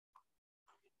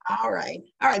All right.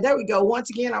 All right. There we go. Once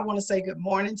again, I want to say good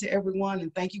morning to everyone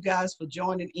and thank you guys for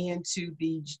joining in to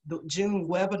the June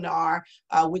webinar,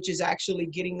 which is actually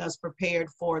getting us prepared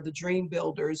for the Dream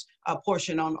Builders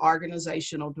portion on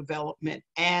organizational development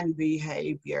and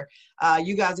behavior.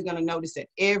 You guys are going to notice that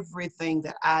everything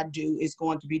that I do is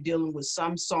going to be dealing with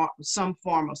some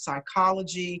form of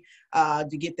psychology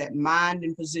to get that mind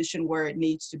in position where it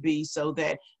needs to be so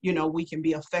that, we can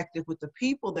be effective with the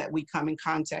people that we come in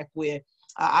contact with.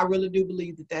 I really do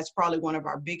believe that that's probably one of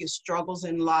our biggest struggles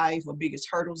in life, or biggest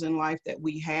hurdles in life that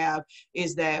we have,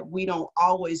 is that we don't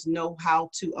always know how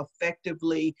to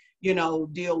effectively,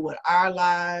 deal with our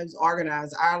lives,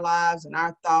 organize our lives and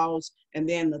our thoughts, and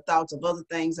then the thoughts of other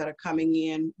things that are coming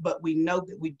in. But we know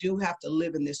that we do have to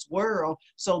live in this world,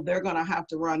 so they're going to have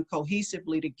to run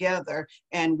cohesively together,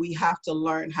 and we have to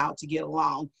learn how to get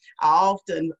along. I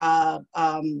often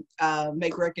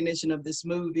make recognition of this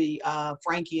movie,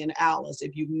 Frankie and Alice.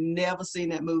 If you've never seen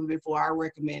that movie before, I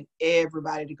recommend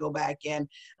everybody to go back and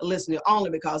listen to it,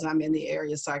 only because I'm in the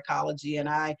area of psychology, and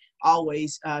I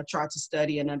always try to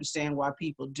study and understand why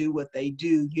people do what they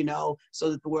do, so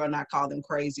that the world not call them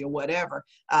crazy or whatever.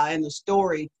 And the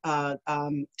story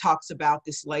talks about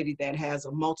this lady that has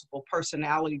a multiple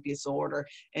personality disorder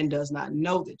and does not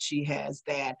know that she has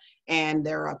that. And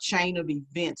there are a chain of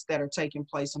events that are taking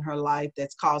place in her life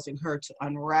that's causing her to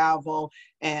unravel,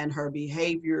 and her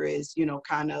behavior is,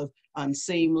 kind of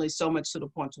unseemly, so much to the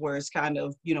point where it's kind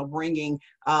of, bringing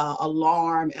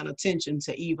alarm and attention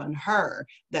to even her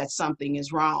that something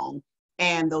is wrong.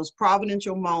 And those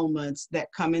providential moments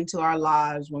that come into our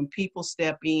lives when people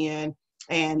step in,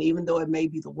 and even though it may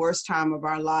be the worst time of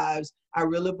our lives, I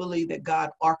really believe that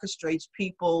God orchestrates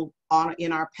people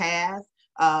in our path,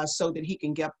 so that he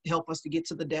can help us to get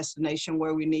to the destination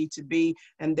where we need to be.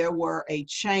 And there were a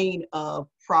chain of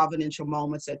providential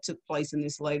moments that took place in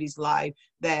this lady's life.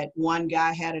 That one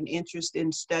guy had an interest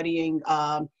in studying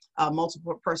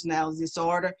multiple personality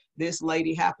disorder. This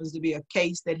lady happens to be a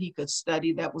case that he could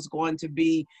study that was going to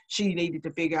be, she needed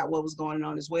to figure out what was going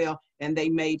on as well. And they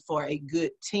made for a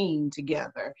good team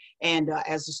together. And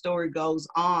as the story goes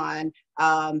on,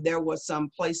 there were some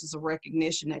places of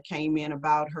recognition that came in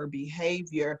about her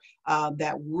behavior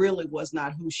that really was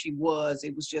not who she was.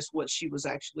 It was just what she was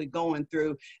actually going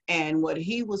through. And what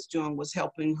he was doing was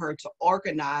helping her to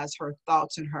organize her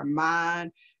thoughts in her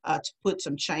mind, to put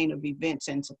some chain of events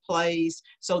into place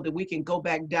so that we can go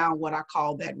back down what I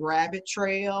call that rabbit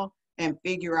trail and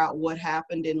figure out what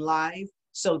happened in life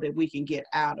so that we can get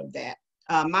out of that.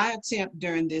 My attempt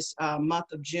during this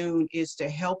month of June is to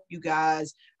help you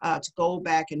guys to go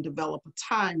back and develop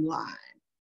a timeline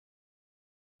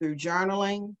through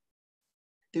journaling,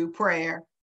 through prayer,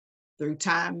 through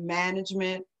time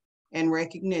management and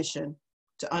recognition,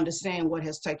 to understand what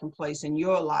has taken place in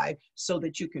your life so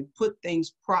that you can put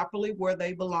things properly where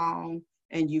they belong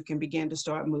and you can begin to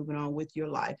start moving on with your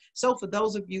life. So for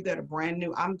those of you that are brand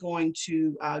new, I'm going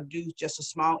to do just a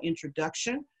small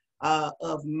introduction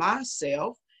of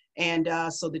myself, and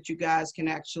so that you guys can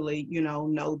actually,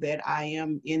 know that I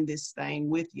am in this thing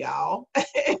with y'all.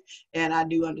 And I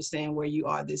do understand where you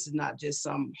are. This is not just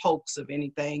some hoax of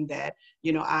anything that,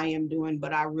 I am doing,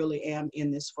 but I really am in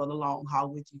this for the long haul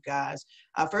with you guys.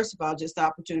 First of all, just the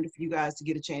opportunity for you guys to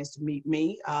get a chance to meet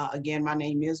me. Again, my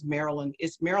name is Marilyn.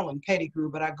 It's Marilyn Pettigrew,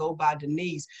 but I go by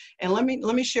Denise. And let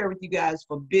me share with you guys,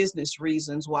 for business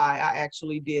reasons, why I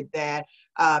actually did that.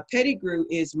 Pettigrew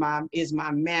is my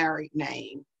married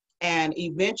name. And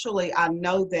eventually I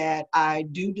know that I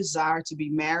do desire to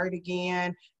be married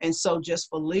again. And so just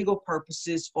for legal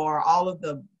purposes, for all of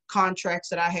the contracts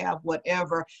that I have,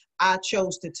 whatever, I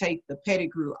chose to take the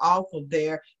Pettigrew off of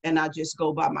there, and I just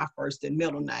go by my first and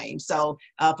middle name. So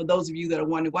for those of you that are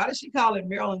wondering, why does she call it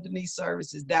Marilyn Denise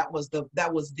Services? That was the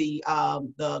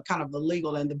kind of the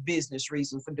legal and the business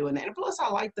reason for doing that. And plus,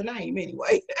 I like the name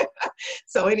anyway.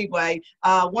 So anyway,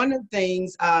 one of the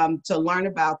things to learn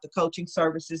about the coaching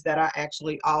services that I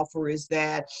actually offer is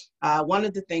that one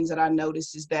of the things that I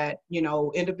noticed is that,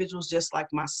 individuals just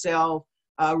like myself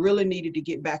really needed to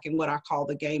get back in what I call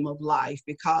the game of life,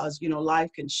 because, life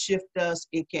can shift us.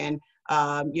 It can,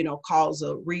 cause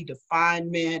a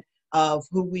redefinement of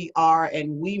who we are,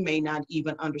 and we may not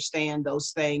even understand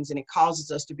those things. And it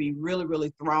causes us to be really,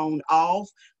 really thrown off,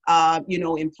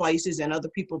 in places, and other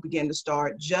people begin to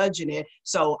start judging it.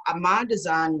 So my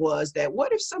design was that,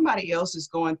 what if somebody else is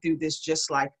going through this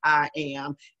just like I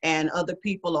am, and other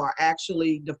people are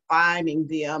actually defining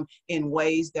them in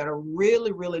ways that are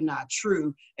really, really not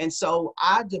true? And so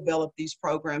I developed these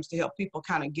programs to help people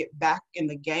kind of get back in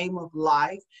the game of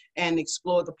life and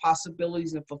explore the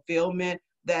possibilities and fulfillment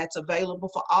that's available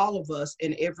for all of us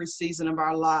in every season of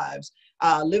our lives.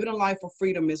 Living a life of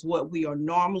freedom is what we are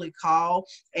normally called.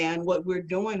 And what we're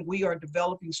doing, we are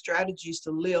developing strategies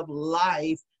to live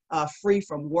life free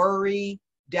from worry,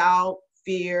 doubt,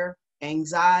 fear,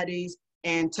 anxieties,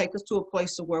 and take us to a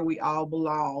place of where we all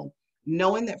belong.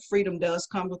 Knowing that freedom does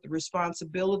come with the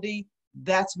responsibility,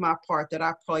 that's my part that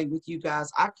I play with you guys.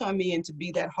 I come in to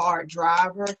be that hard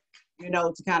driver, you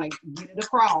know, to kind of get it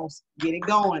across, get it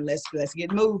going. Let's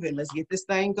get moving. Let's get this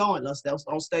thing going. Let's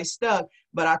don't stay stuck.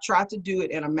 But I try to do it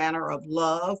in a manner of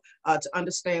love, to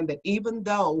understand that even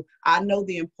though I know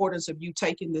the importance of you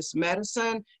taking this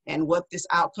medicine and what this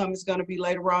outcome is going to be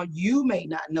later on, you may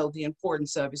not know the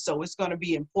importance of it. So it's going to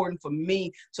be important for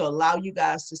me to allow you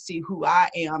guys to see who I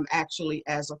am actually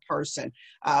as a person.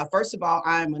 First of all,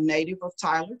 I'm a native of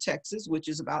Tyler, Texas, which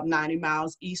is about 90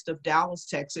 miles east of Dallas,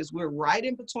 Texas. We're right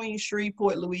in between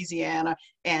Shreveport, Louisiana,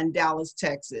 and Dallas,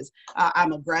 Texas.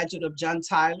 I'm a graduate of John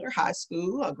Tyler High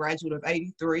School, a graduate of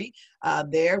 83.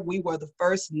 There, we were the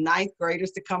first ninth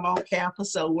graders to come on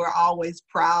campus, so we're always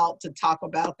proud to talk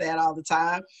about that all the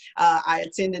time. I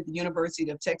attended the University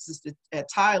of Texas at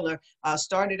Tyler,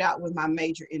 started out with my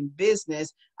major in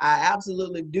business. I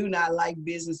absolutely do not like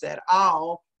business at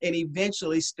all. And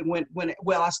eventually,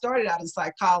 I started out in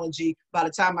psychology. By the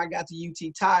time I got to UT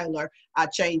Tyler, I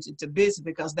changed it to business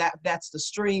because that's the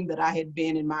stream that I had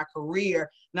been in my career.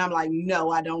 And I'm like,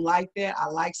 no, I don't like that. I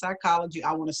like psychology.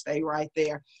 I want to stay right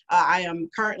there. I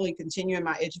am currently continuing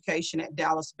my education at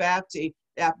Dallas Baptist.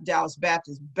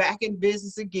 Back in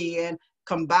business again,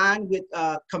 combined with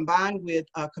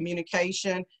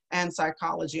communication and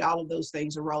psychology. All of those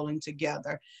things are rolling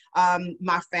together.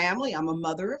 My family, I'm a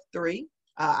mother of three.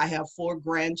 I have 4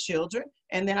 grandchildren,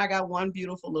 and then I got one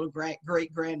beautiful little great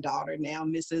granddaughter now,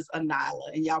 Mrs.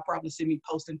 Anila, and y'all probably see me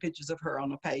posting pictures of her on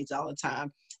the page all the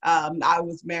time. I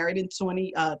was married in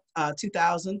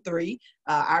 2003.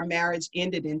 Our marriage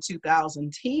ended in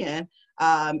 2010.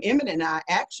 Emmett and I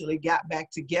actually got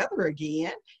back together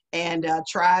again and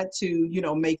tried to, you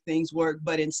know, make things work,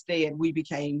 but instead we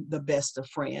became the best of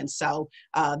friends. So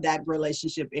that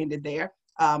relationship ended there.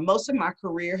 Most of my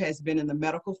career has been in the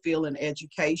medical field and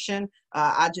education.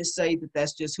 I just say that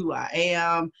that's just who I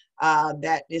am.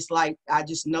 That it's like, I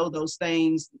just know those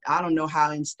things. I don't know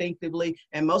how instinctively.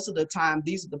 And most of the time,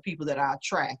 these are the people that I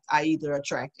attract. I either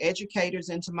attract educators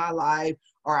into my life,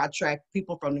 or I attract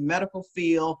people from the medical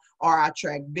field, or I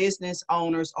attract business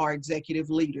owners or executive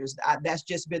leaders. That's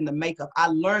just been the makeup. I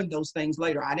learned those things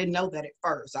later. I didn't know that at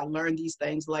first. I learned these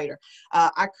things later.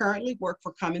 I currently work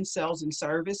for Cummins Sales and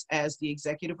Service as the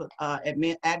executive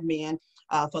admin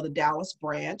for the Dallas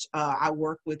branch. I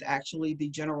work with actually the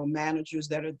general managers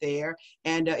that are there,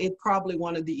 and it's probably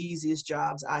one of the easiest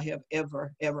jobs I have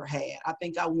ever had. I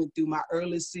think I went through my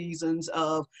early seasons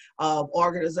of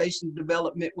organization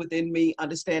development within me,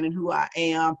 understanding who I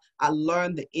am. I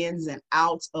learned the ins and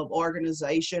outs of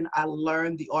organization. I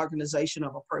learned the organization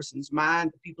of a person's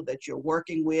mind, the people that you're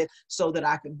working with, so that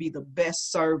I could be the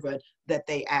best servant that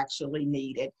they actually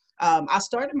needed. I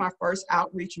started my first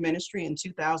outreach ministry in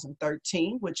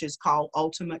 2013, which is called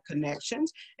Ultimate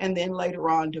Connections, and then later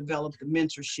on developed the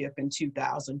mentorship in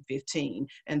 2015.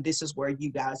 And this is where you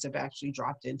guys have actually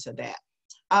dropped into that.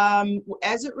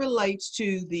 As it relates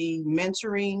to the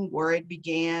mentoring, where it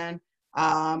began,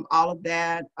 all of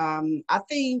that, I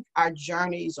think our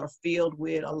journeys are filled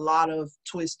with a lot of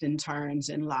twists and turns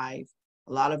in life,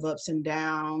 a lot of ups and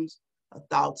downs,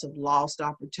 thoughts of lost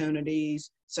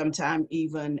opportunities, sometimes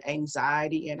even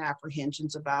anxiety and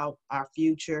apprehensions about our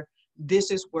future.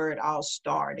 This is where it all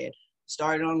started.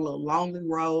 Started on a little lonely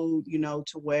road, you know,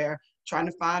 to where trying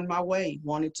to find my way,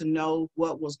 wanted to know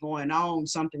what was going on.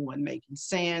 Something wasn't making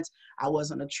sense. I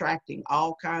wasn't attracting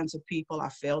all kinds of people. I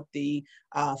felt the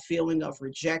feeling of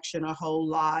rejection a whole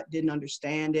lot, didn't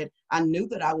understand it. I knew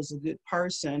that I was a good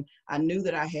person. I knew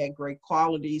that I had great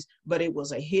qualities, but it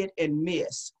was a hit and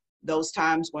miss. Those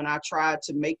times when I tried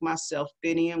to make myself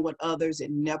fit in with others,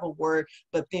 it never worked.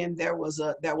 But then there was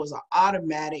an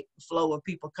automatic flow of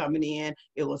people coming in.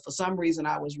 It was, for some reason,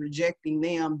 I was rejecting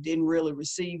them, didn't really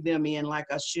receive them in like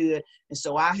I should. And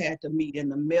so I had to meet in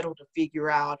the middle to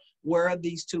figure out, where are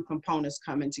these two components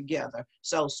coming together?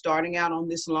 So starting out on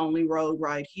this lonely road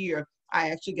right here,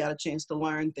 I actually got a chance to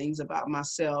learn things about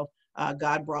myself.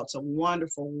 God brought some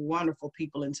wonderful, wonderful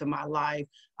people into my life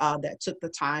that took the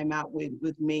time out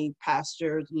with me,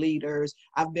 pastors, leaders.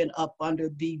 I've been up under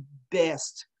the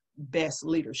best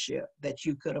leadership that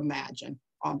you could imagine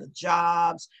on the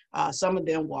jobs. Some of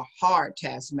them were hard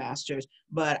taskmasters,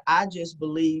 but I just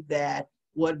believe that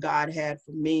what God had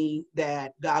for me,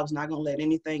 that God was not going to let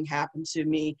anything happen to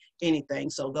me, anything.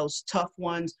 So those tough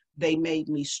ones, they made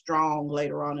me strong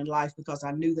later on in life because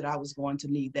I knew that I was going to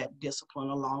need that discipline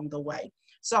along the way.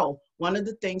 So one of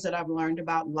the things that I've learned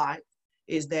about life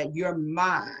is that your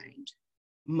mind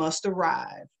must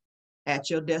arrive at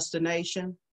your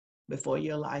destination before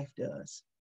your life does.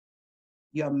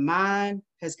 Your mind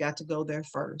has got to go there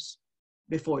first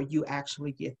before you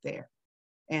actually get there.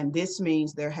 And this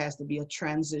means there has to be a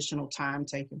transitional time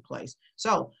taking place.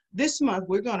 So this month,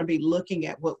 we're going to be looking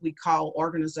at what we call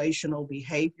organizational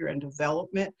behavior and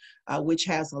development, which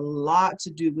has a lot to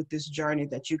do with this journey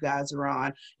that you guys are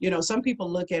on. You know, some people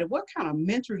look at it, what kind of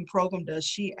mentoring program does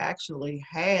she actually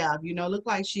have? You know, look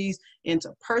like she's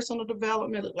into personal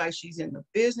development, look like she's in the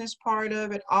business part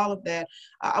of it, all of that.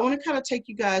 I want to kind of take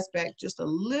you guys back just a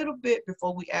little bit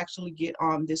before we actually get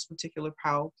on this particular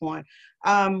PowerPoint.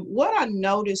 What I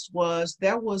noticed was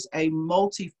there was a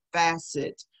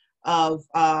multifaceted of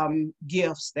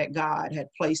gifts that God had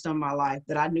placed on my life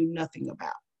that I knew nothing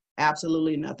about,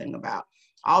 absolutely nothing about.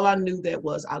 All I knew that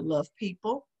was I love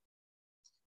people,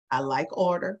 I like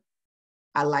order,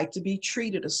 I like to be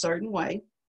treated a certain way.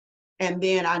 And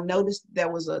then I noticed there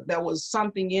was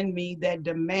something in me that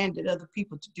demanded other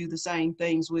people to do the same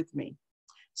things with me.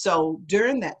 So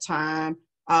during that time,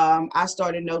 I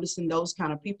started noticing those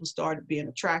kind of people started being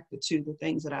attracted to the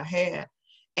things that I had.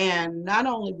 And not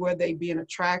only were they being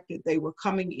attracted, they were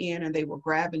coming in and they were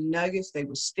grabbing nuggets. They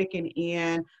were sticking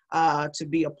in to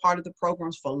be a part of the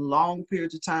programs for long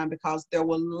periods of time because there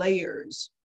were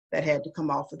layers that had to come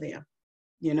off of them.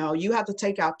 You know, you have to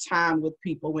take out time with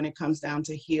people when it comes down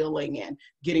to healing and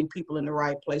getting people in the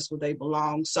right place where they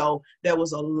belong. So there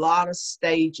was a lot of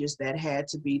stages that had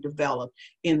to be developed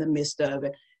in the midst of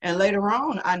it. And later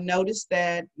on, I noticed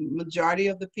that majority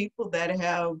of the people that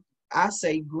have, I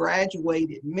say,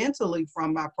 graduated mentally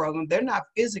from my program, they're not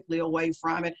physically away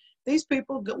from it. These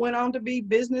people went on to be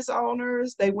business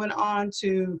owners. They went on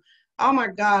to, oh my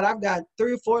God, I've got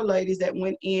 3 or 4 ladies that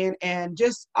went in and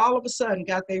just all of a sudden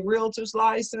got their realtor's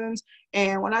license.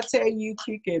 And when I tell you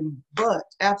kicking butt,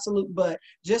 absolute butt,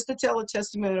 just to tell a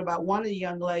testimony about one of the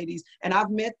young ladies, and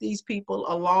I've met these people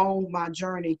along my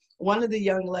journey. One of the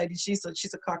young ladies, she's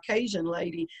a Caucasian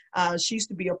lady. She used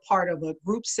to be a part of a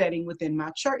group setting within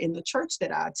my church, in the church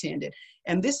that I attended.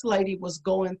 And this lady was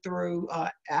going through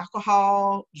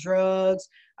alcohol, drugs.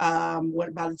 By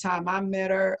the time I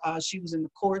met her, she was in the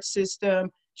court system.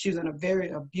 She was in a very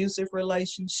abusive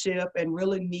relationship and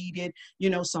really needed, you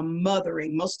know, some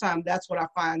mothering. Most of the time, that's what I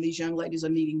find these young ladies are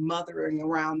needing, mothering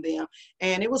around them.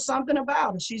 And it was something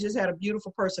about her. She just had a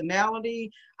beautiful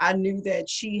personality. I knew that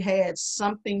she had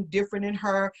something different in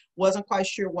her. Wasn't quite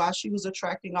sure why she was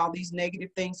attracting all these negative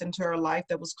things into her life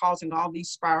that was causing all these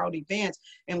spiraled events.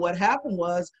 And what happened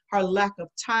was her lack of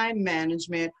time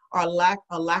management, or a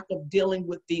lack of dealing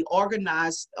with the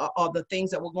organized or the things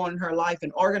that were going in her life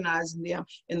and organizing them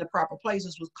in the proper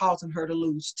places was causing her to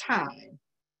lose time.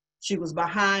 She was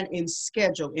behind in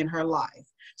schedule in her life.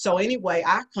 So anyway,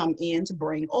 I come in to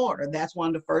bring order. That's one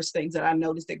of the first things that I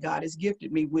noticed that God has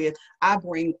gifted me with. I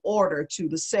bring order to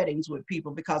the settings with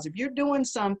people, because if you're doing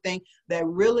something that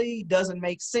really doesn't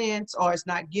make sense or it's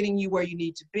not getting you where you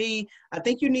need to be, I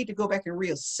think you need to go back and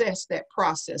reassess that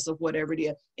process of whatever it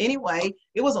is. Anyway,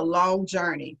 it was a long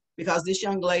journey because this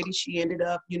young lady, she ended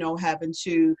up, you know, having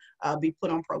to be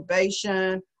put on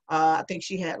probation. I think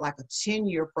she had like a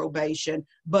 10-year probation,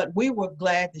 but we were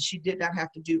glad that she did not have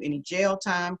to do any jail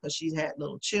time because she had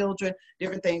little children,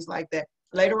 different things like that.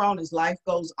 Later on, as life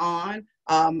goes on,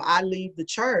 I leave the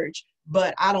church,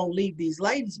 but I don't leave these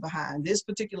ladies behind. This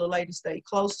particular lady stayed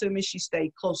close to me. She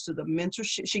stayed close to the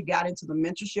mentorship. She got into the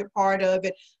mentorship part of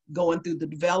it, going through the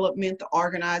development, the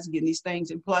organizing, getting these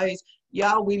things in place.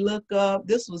 Y'all, we look up,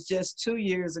 this was just 2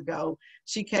 years ago.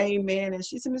 She came in and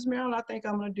she said, Ms. Marilyn, I think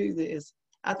I'm going to do this.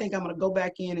 I think I'm going to go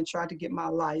back in and try to get my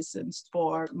license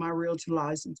for my realty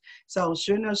license. So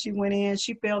sure enough, she went in.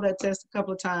 She failed that test a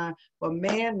couple of times. But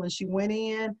man, when she went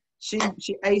in, she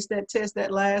aced that test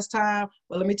that last time.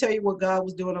 Well, let me tell you what God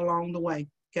was doing along the way.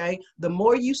 Okay. The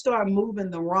more you start moving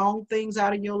the wrong things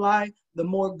out of your life, the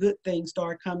more good things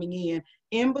start coming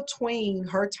in between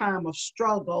her time of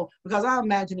struggle, because I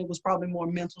imagine it was probably more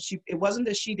mental. It wasn't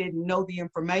that she didn't know the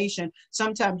information.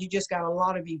 Sometimes you just got a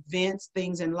lot of events,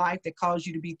 things in life that cause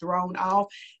you to be thrown off.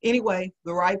 Anyway,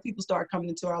 the right people start coming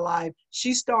into her life.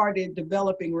 She started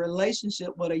developing a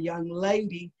relationship with a young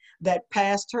lady that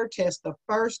passed her test the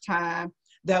first time,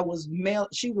 that was male.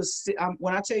 She was,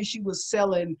 when I tell you she was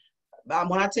selling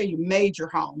when I tell you major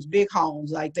homes, big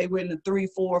homes, like they were in the $3,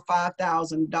 $4,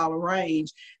 $5,000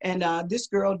 range. And this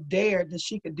girl dared that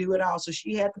she could do it all. So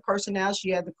she had the personality, she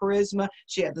had the charisma,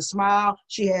 she had the smile,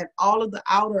 she had all of the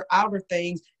outer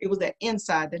things. It was that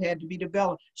inside that had to be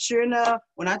developed. Sure enough,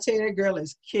 when I tell you that girl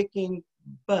is kicking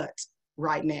butt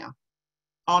right now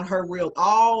on her real,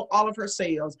 all of her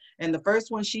sales. And the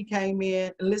first one she came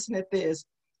in, listen at this.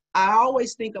 I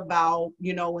always think about,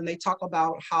 when they talk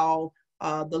about how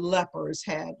the lepers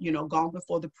had, gone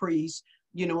before the priest,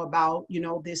 about,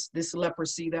 this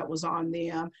leprosy that was on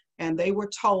them. And they were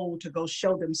told to go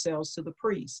show themselves to the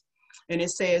priest. And it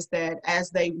says that as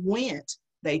they went,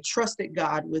 they trusted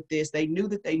God with this. They knew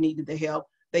that they needed the help.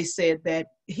 They said that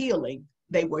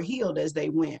they were healed as they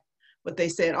went. But they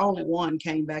said only one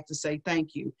came back to say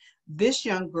thank you. This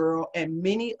young girl and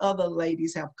many other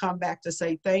ladies have come back to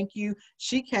say thank you.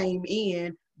 She came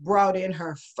in, brought in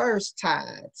her first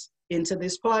tithes into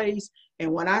this place.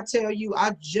 And when I tell you,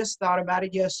 I just thought about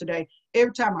it yesterday.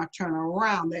 Every time I turn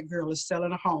around, that girl is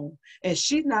selling a home. And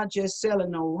she's not just selling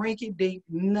no rinky-dink,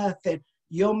 nothing.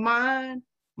 Your mind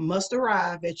must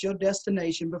arrive at your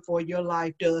destination before your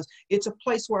life does. It's a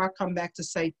place where I come back to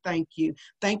say thank you.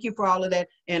 Thank you for all of that.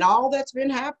 And all that's been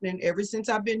happening ever since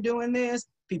I've been doing this.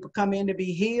 People come in to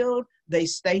be healed. They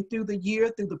stay through the year,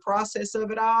 through the process of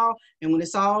it all. And when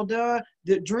it's all done,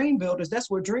 the dream builders,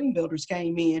 that's where dream builders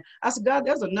came in. I said, God,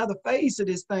 there's another phase to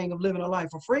this thing of living a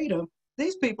life of freedom.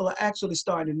 These people are actually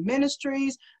starting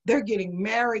ministries. They're getting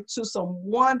married to some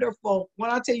wonderful,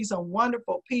 when I tell you some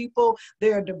wonderful people,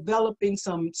 they're developing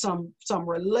some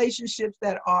relationships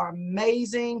that are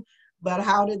amazing. But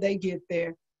how did they get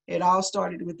there? It all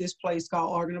started with this place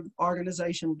called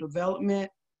organizational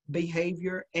development,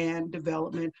 behavior, and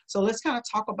development. So let's kind of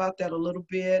talk about that a little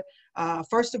bit.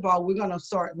 First of all, we're going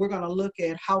to look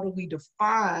at how do we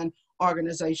define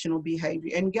organizational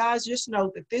behavior. And guys, just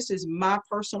know that this is my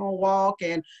personal walk,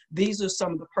 and these are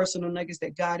some of the personal nuggets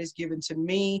that God has given to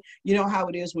me. You know how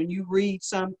it is when you read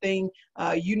something,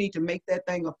 you need to make that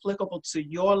thing applicable to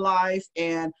your life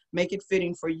and make it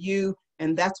fitting for you.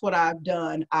 And that's what I've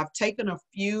done. I've taken a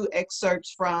few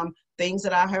excerpts from things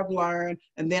that I have learned,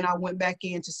 and then I went back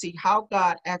in to see how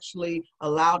God actually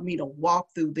allowed me to walk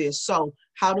through this. So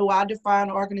how do I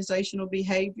define organizational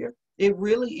behavior? It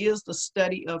really is the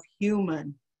study of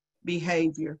human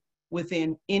behavior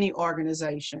within any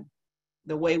organization.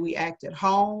 The way we act at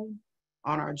home,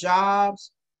 on our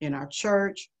jobs, in our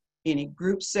church, any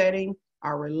group setting,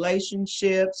 our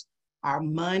relationships, our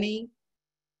money,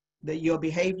 your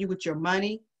behavior with your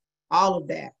money, all of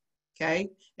that, okay?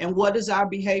 And what does our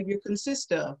behavior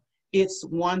consist of? It's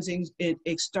one's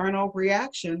external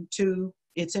reaction to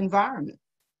its environment,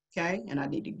 okay? And I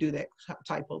need to do that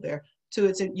typo there.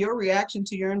 Your reaction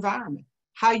to your environment,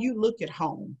 how you look at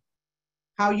home,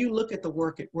 how you look at the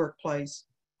workplace,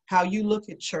 how you look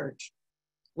at church.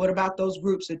 What about those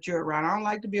groups that you're around? I don't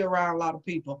like to be around a lot of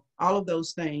people, all of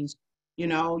those things.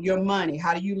 Your money,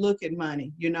 how do you look at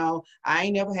money? I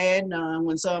ain't never had none.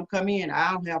 When some come in,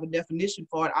 I don't have a definition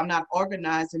for it. I'm not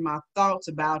organizing my thoughts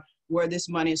about where this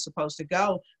money is supposed to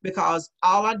go, because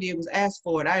all I did was ask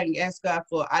for it. I didn't ask God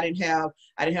for it. I didn't have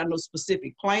no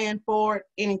specific plan for it,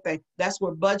 anything. That's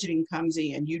where budgeting comes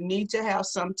in. You need to have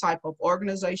some type of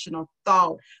organizational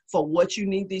thought for what you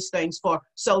need these things for,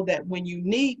 so that when you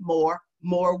need more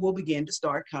will begin to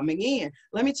start coming in.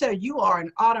 Let me tell you, you are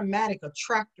an automatic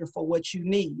attractor for what you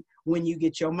need when you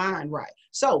get your mind right.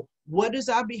 So what does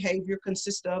our behavior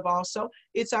consist of also?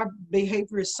 Our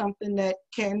behavior is something that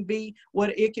can be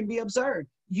observed.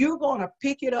 You're going to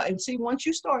pick it up and see, once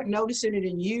you start noticing it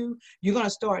in you, you're going to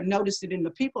start noticing it in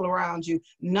the people around you.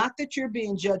 Not that you're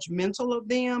being judgmental of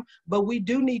them, but we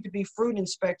do need to be fruit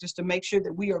inspectors to make sure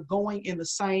that we are going in the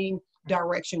same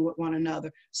direction with one another.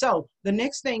 So the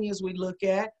next thing is we look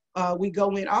at, we go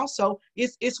in also,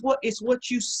 it's what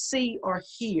you see or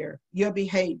hear, your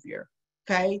behavior,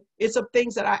 okay? It's of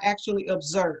things that I actually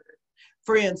observe.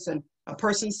 For instance, a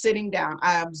person sitting down,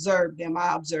 I observe them.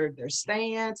 I observe their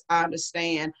stance. I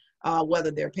understand whether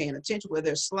they're paying attention, whether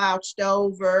they're slouched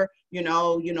over,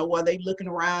 whether they looking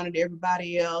around at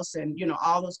everybody else, and,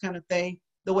 all those kind of things.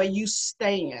 The way you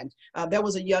stand. There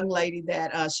was a young lady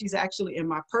that she's actually in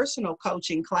my personal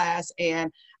coaching class,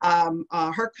 and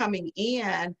her coming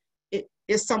in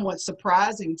is somewhat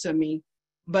surprising to me,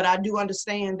 but I do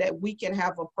understand that we can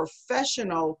have a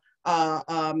professional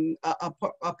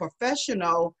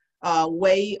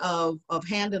way of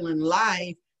handling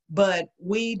life, but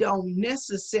we don't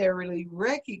necessarily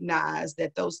recognize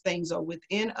that those things are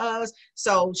within us.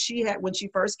 So when she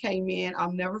first came in,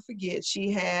 I'll never forget,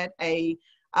 she had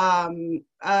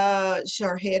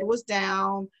her head was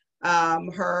down.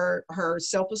 Her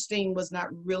self-esteem was not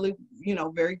really,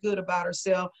 very good about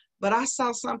herself, but I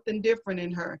saw something different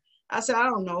in her. I said, I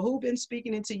don't know who been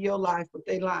speaking into your life, but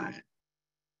they lying.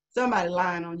 Somebody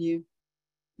lying on you.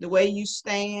 The way you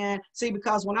stand. See,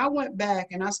 because when I went back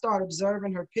and I started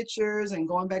observing her pictures and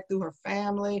going back through her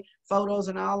family photos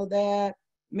and all of that,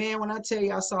 man, when I tell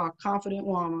you I saw a confident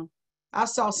woman, I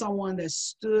saw someone that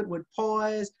stood with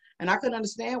poise, and I could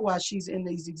understand why she's in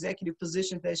these executive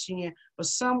positions that she in, but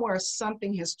somewhere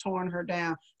something has torn her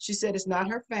down. She said it's not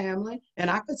her family, and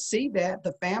I could see that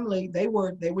the family, they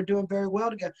were doing very well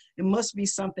together. It must be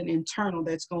something internal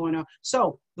that's going on.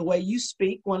 So the way you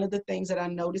speak, one of the things that I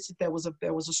noticed is there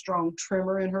was a strong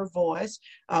tremor in her voice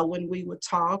when we would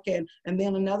talk, and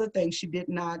then another thing, she did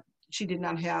not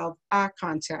have eye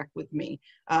contact with me.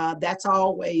 That's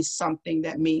always something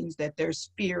that means that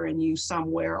there's fear in you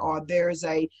somewhere, or there's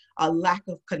a lack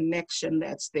of connection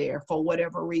that's there for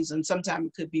whatever reason. Sometimes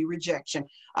it could be rejection.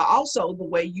 Also, the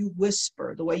way you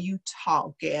whisper, the way you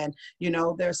talk, and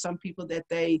there's some people that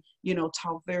they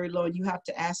talk very low, and you have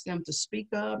to ask them to speak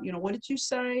up. What did you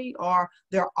say? Or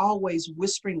they're always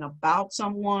whispering about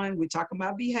someone. We're talking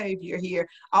about behavior here.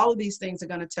 All of these things are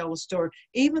going to tell a story.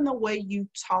 Even the way you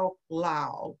talk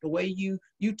loud, the way you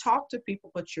talk to people,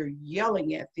 but you're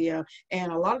yelling at them.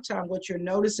 And a lot of times what you're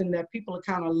noticing that people are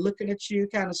kind of looking at you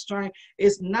kind of strange.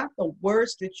 It's not the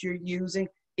words that you're using,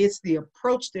 it's the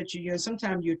approach that you use.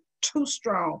 Sometimes you're too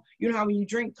strong. You know how when you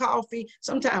drink coffee,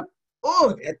 sometimes,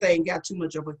 oh, that thing got too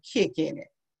much of a kick in it.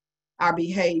 Our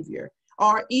behavior,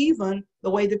 or even the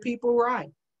way that people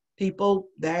write. People,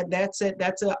 that's it.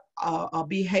 That's a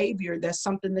behavior. That's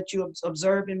something that you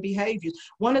observe in behaviors.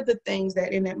 One of the things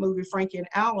that in that movie, Frankie and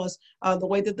Alice, the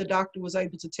way that the doctor was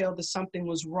able to tell that something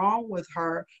was wrong with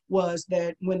her was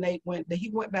that when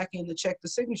he went back in to check the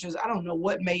signatures. I don't know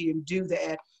what made him do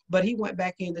that, but he went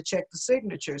back in to check the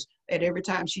signatures at every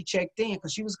time she checked in,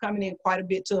 because she was coming in quite a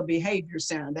bit to a behavior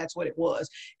center. That's what it was.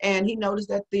 And he noticed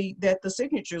that the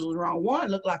signatures was wrong. One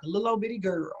looked like a little old bitty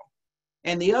girl,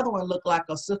 and the other one looked like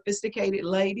a sophisticated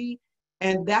lady.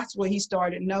 And that's where he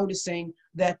started noticing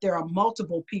that there are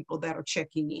multiple people that are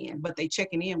checking in, but they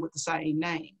checking in with the same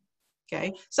name.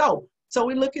 Okay, so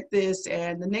we look at this,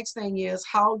 and the next thing is,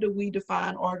 how do we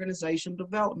define organizational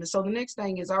development? So the next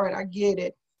thing is, all right, I get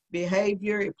it.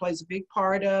 Behavior, it plays a big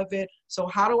part of it. So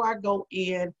how do I go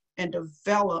in and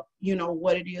develop,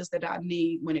 what it is that I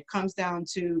need when it comes down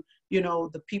to,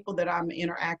 the people that I'm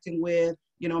interacting with,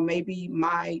 maybe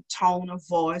my tone of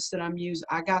voice that I'm using.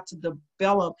 I got to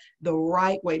develop the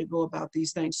right way to go about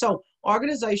these things. So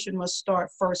organization must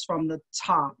start first from the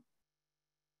top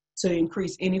to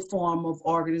increase any form of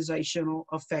organizational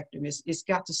effectiveness. It's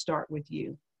got to start with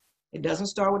you. It doesn't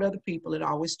start with other people. It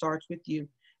always starts with you.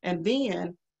 And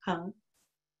then, yeah,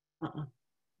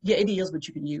 it is, but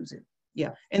you can use it.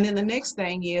 Yeah. And then the next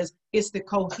thing is, it's the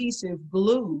cohesive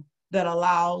glue that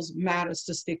allows matters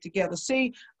to stick together.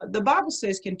 See, the Bible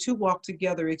says, can two walk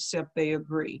together except they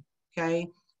agree? Okay.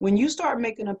 When you start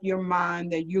making up your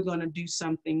mind that you're going to do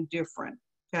something different,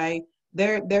 okay,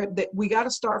 we got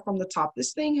to start from the top.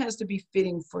 This thing has to be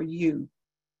fitting for you.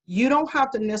 You don't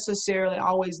have to necessarily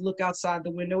always look outside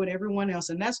the window at everyone else.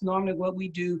 And that's normally what we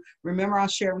do. Remember, I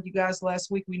shared with you guys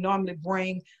last week, we normally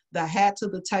bring the hat to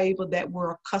the table that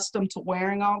we're accustomed to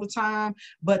wearing all the time,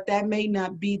 but that may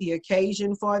not be the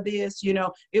occasion for this.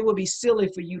 It would be silly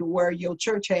for you to wear your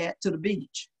church hat to the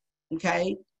beach,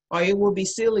 okay? Or it would be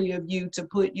silly of you to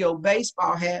put your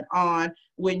baseball hat on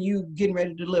when you getting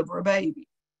ready to deliver a baby.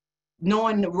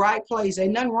 Knowing the right place,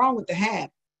 ain't nothing wrong with the hat.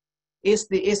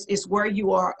 It's where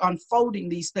you are unfolding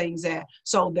these things at.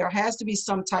 So there has to be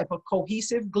some type of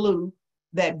cohesive glue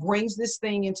that brings this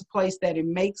thing into place, that it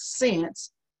makes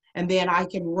sense, and then I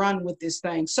can run with this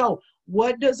thing. So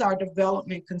what does our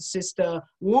development consist of?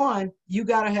 One, you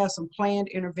got to have some planned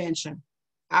intervention.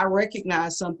 I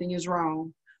recognize something is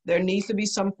wrong. There needs to be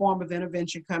some form of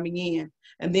intervention coming in.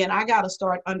 And then I got to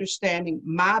start understanding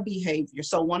my behavior.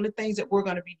 So one of the things that we're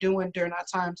going to be doing during our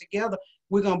time together,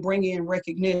 we're going to bring in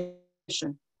recognition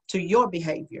to your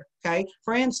behavior, okay?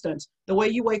 For instance, the way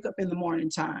you wake up in the morning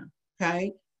time,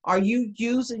 okay? Are you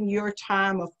using your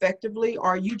time effectively, or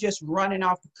are you just running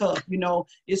off the cuff?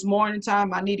 It's morning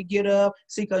time, I need to get up.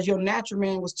 See, because your natural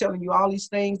man was telling you all these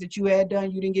things that you had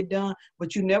done, you didn't get done,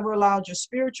 but you never allowed your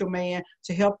spiritual man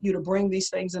to help you to bring these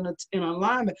things in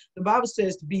alignment. The Bible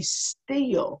says to be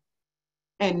still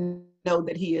and know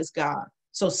that he is God.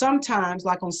 So sometimes,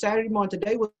 like on Saturday morning,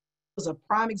 today was is a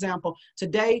prime example.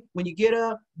 Today, when you get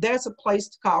up, there's a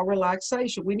place called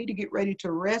relaxation. We need to get ready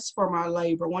to rest from our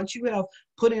labor. Once you have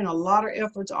put in a lot of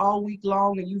efforts all week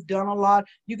long and you've done a lot,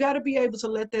 you got to be able to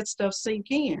let that stuff sink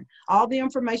in. All the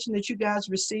information that you guys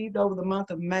received over the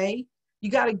month of May, you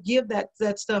got to give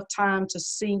that stuff time to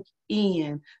sink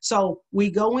in. So we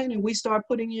go in and we start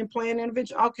putting in plan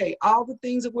intervention. Okay, all the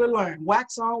things that we're learning,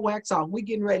 wax on, wax off. We're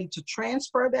getting ready to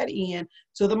transfer that in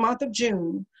to the month of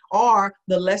June, or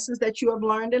the lessons that you have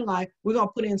learned in life. We're going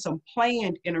to put in some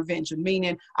planned intervention,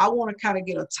 meaning I want to kind of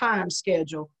get a time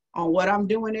schedule on what I'm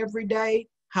doing every day,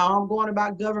 how I'm going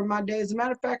about governing my day. As a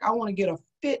matter of fact, I want to get a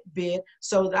Fitbit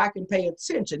so that I can pay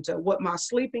attention to what my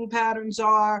sleeping patterns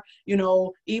are. You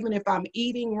know, even if I'm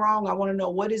eating wrong, I want to know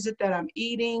what is it that I'm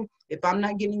eating. If I'm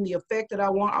not getting the effect that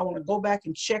I want to go back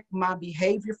and check my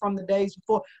behavior from the days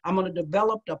before. I'm going to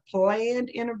develop a planned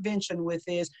intervention with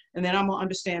this, and then I'm going to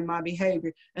understand my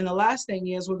behavior. And the last thing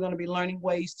is we're going to be learning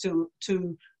ways to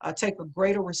take a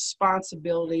greater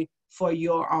responsibility for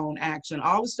your own action.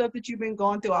 All the stuff that you've been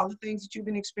going through, all the things that you've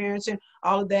been experiencing,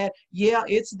 all of that, yeah,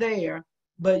 it's there.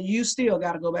 But you still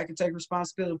got to go back and take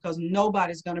responsibility, because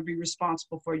nobody's going to be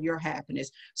responsible for your happiness.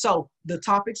 So the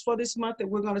topics for this month that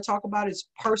we're going to talk about is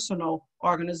personal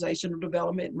organizational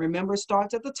development. Remember, it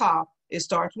starts at the top. It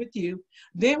starts with you.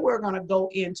 Then we're going to go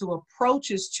into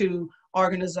approaches to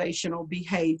organizational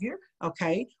behavior.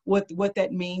 Okay, what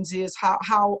that means is how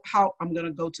I'm going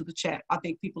to go to the chat. I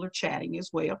think people are chatting as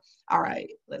well. All right,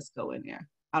 let's go in there.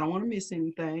 I don't want to miss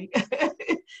anything.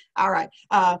 All right.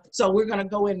 So we're going to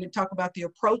go in and talk about the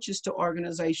approaches to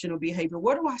organizational behavior.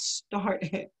 Where do I start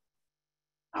at?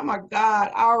 Oh my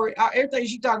God! Everything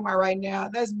she's talking about right now,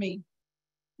 that's me.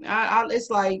 It's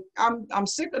like I'm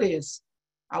sick of this.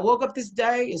 I woke up this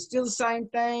day. It's still the same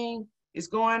thing. It's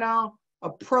going on.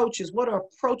 Approaches. What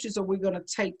approaches are we going to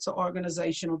take to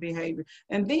organizational behavior?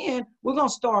 And then we're going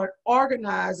to start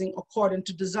organizing according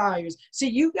to desires. See,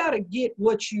 you got to get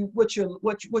what you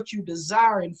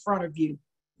desire in front of you.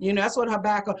 You know, that's what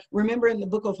Habakkuk, remember in the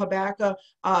book of Habakkuk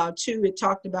 2, it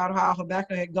talked about how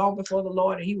Habakkuk had gone before the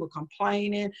Lord and he was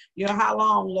complaining, you know, how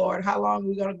long, Lord? How long are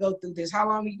we going to go through this? How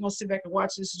long are you going to sit back and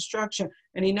watch this instruction?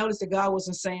 And he noticed that God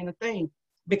wasn't saying a thing,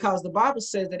 because the Bible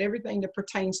says that everything that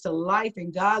pertains to life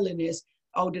and godliness,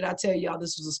 oh, did I tell y'all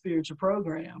this was a spiritual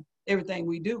program? Everything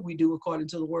we do according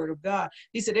to the word of God.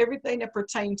 He said everything that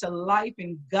pertains to life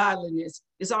and godliness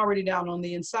is already down on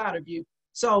the inside of you.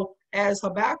 So as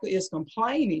Habakkuk is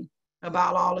complaining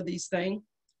about all of these things,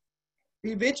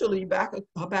 eventually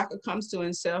Habakkuk comes to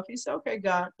himself. He said, okay,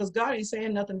 God, because God ain't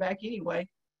saying nothing back anyway.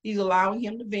 He's allowing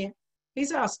him to vent. He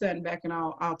said, I'll stand back and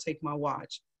I'll take my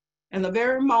watch. And the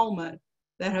very moment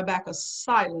that Habakkuk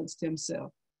silenced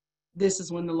himself, this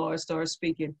is when the Lord started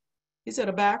speaking. He said,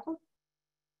 Habakkuk,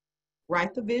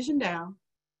 write the vision down.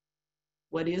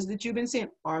 What is that you've been seeing?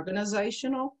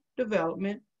 Organizational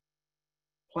development,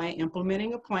 plan,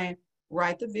 implementing a plan.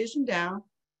 Write the vision down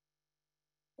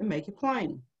and make it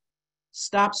plain.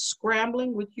 Stop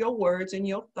scrambling with your words and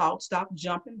your thoughts. Stop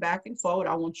jumping back and forward.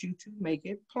 I want you to make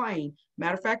it plain.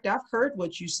 Matter of fact, I've heard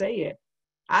what you said.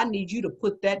 I need you to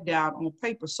put that down on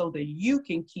paper so that you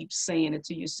can keep saying it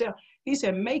to yourself. He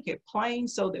said, make it plain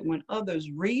so that when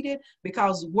others read it,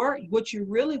 because what you're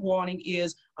really wanting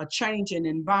is a change in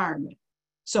environment.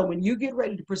 So when you get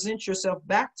ready to present yourself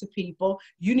back to people,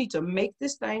 you need to make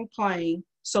this thing plain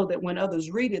so that when others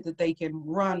read it, that they can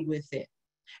run with it.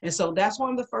 And so that's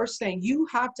one of the first things. You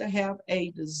have to have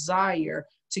a desire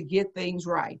to get things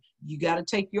right. You got to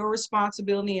take your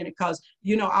responsibility in it, because,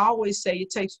 you know, I always say it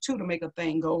takes two to make a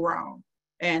thing go wrong.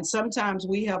 And sometimes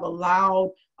we have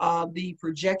allowed the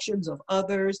projections of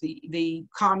others, the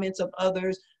comments of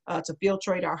others to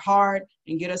filtrate our heart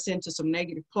and get us into some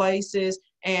negative places.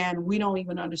 And we don't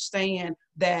even understand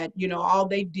that, you know, all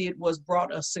they did was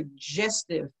brought a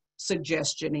suggestion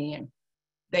in.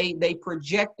 They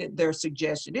projected their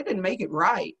suggestion. It didn't make it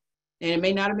right, and it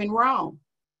may not have been wrong,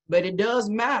 but it does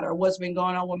matter what's been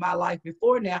going on with my life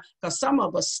before now, because some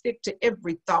of us stick to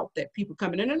every thought that people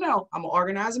come in. No, I'm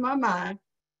organizing my mind,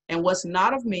 and what's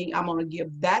not of me, I'm going to give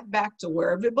that back to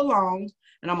wherever it belongs,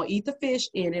 and I'm going to eat the fish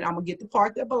in it. I'm going to get the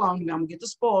part that belongs to me. I'm going to get the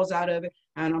spoils out of it,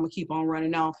 and I'm going to keep on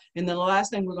running on. And then the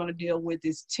last thing we're going to deal with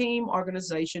is team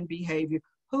organization behavior.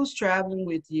 Who's traveling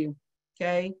with you?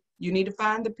 Okay. You need to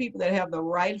find the people that have the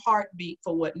right heartbeat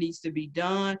for what needs to be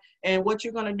done. And what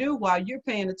you're going to do while you're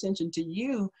paying attention to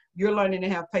you, you're learning to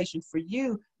have patience for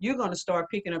you. You're going to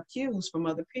start picking up cues from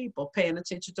other people, paying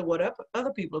attention to what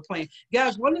other people are playing.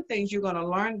 Guys, one of the things you're going to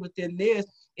learn within this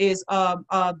is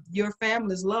your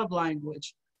family's love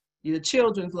language, your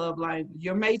children's love language,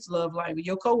 your mates' love language,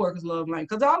 your coworkers' love language,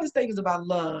 because all this thing is about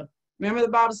love. Remember the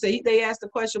Bible said, they asked the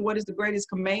question, what is the greatest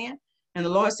command? And the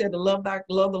Lord said to love the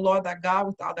Lord thy God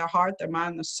with all their heart, their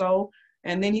mind, their soul.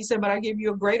 And then he said, but I give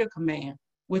you a greater command,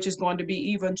 which is going to be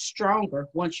even stronger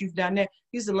once you've done that.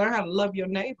 He said, learn how to love your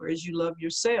neighbor as you love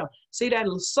yourself. See, that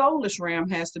soulless realm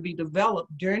has to be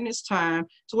developed during this time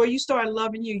to where you start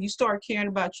loving you, you start caring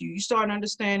about you, you start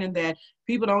understanding that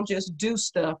people don't just do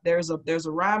stuff. There's a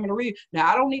rhyme and a reason. Now,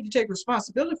 I don't need to take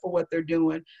responsibility for what they're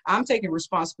doing. I'm taking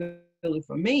responsibility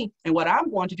for me. And what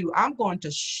I'm going to do, I'm going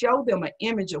to show them an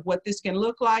image of what this can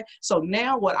look like. So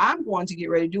now what I'm going to get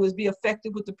ready to do is be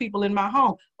effective with the people in my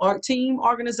home, or team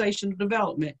organizational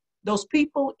development. Those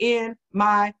people in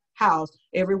my house.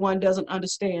 Everyone doesn't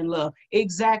understand love.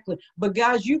 Exactly. But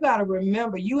guys, you got to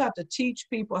remember, you have to teach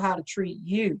people how to treat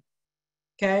you.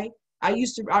 Okay. I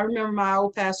remember my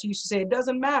old pastor used to say, it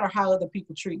doesn't matter how other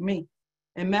people treat me.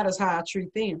 It matters how I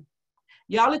treat them.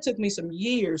 Y'all, it took me some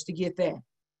years to get that.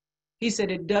 He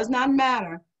said, it does not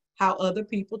matter how other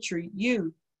people treat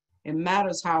you. It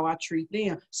matters how I treat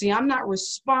them. See, I'm not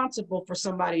responsible for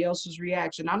somebody else's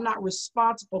reaction. I'm not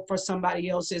responsible for somebody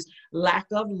else's lack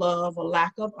of love or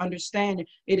lack of understanding.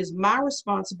 It is my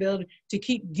responsibility to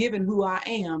keep giving who I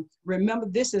am. Remember,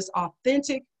 this is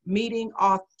authentic meeting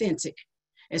authentic.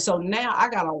 And so now I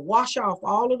got to wash off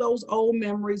all of those old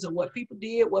memories of what people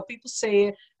did, what people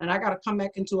said, and I got to come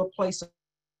back into a place of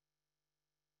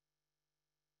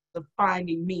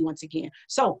finding me once again.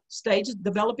 So stages,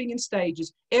 developing in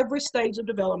stages. Every stage of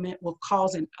development will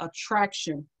cause an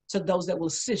attraction to those that will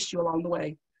assist you along the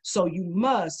way. So you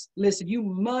must, listen, you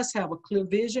must have a clear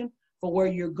vision for where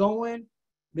you're going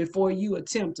before you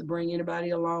attempt to bring anybody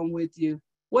along with you.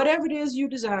 Whatever it is you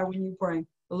desire when you pray,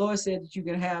 the Lord said that you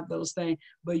can have those things,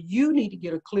 but you need to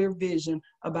get a clear vision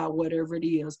about whatever it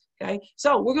is, okay?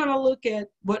 So we're going to look at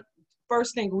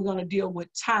first thing we're going to deal with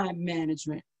time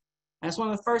management. That's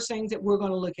one of the first things that we're going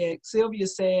to look at. Sylvia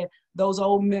said, those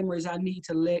old memories I need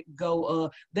to let go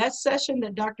of. That session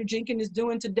that Dr. Jenkins is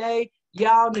doing today,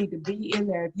 y'all need to be in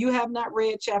there. If you have not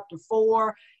read chapter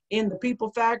 4 in the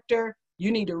People Factor,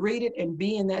 you need to read it and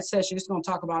be in that session. It's going to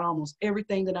talk about almost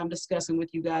everything that I'm discussing with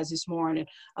you guys this morning.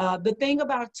 The thing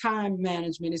about time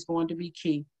management is going to be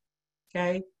key,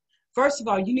 okay? First of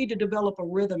all, you need to develop a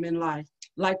rhythm in life.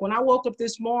 Like when I woke up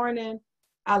this morning,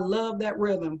 I love that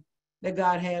rhythm that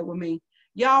God had with me.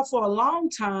 Y'all, for a long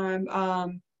time,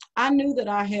 I knew that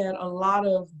I had a lot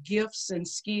of gifts and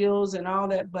skills and all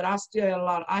that, but I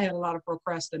had a lot of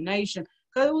procrastination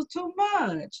because it was too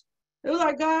much. It was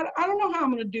like, God, I don't know how I'm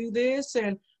going to do this,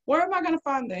 and where am I going to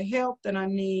find the help that I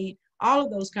need, all of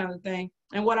those kinds of things.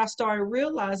 And what I started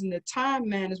realizing that time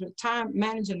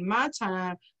managing my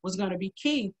time was going to be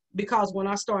key, because when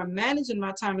I started managing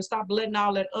my time and stopped letting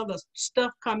all that other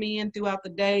stuff come in throughout the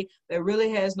day that really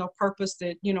has no purpose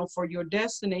that, for your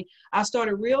destiny, I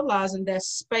started realizing that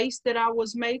space that I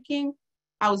was making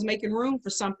room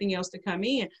for something else to come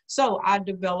in. So I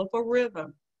developed a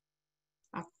rhythm.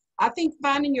 I think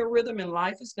finding your rhythm in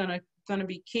life is gonna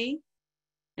be key.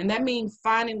 And that means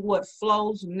finding what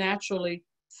flows naturally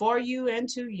for you and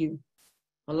to you.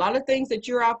 A lot of things that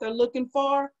you're out there looking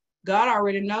for, God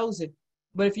already knows it.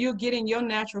 But if you get in your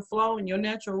natural flow and your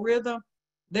natural rhythm,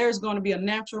 there's going to be a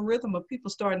natural rhythm of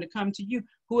people starting to come to you.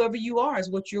 Whoever you are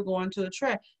is what you're going to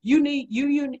attract. You need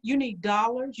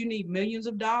dollars. You need millions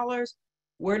of dollars.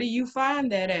 Where do you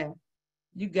find that at?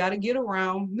 You got to get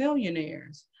around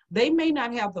millionaires. They may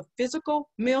not have the physical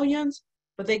millions,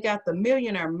 but they got the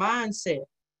millionaire mindset.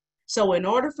 So in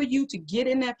order for you to get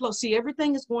in that flow, see,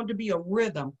 everything is going to be a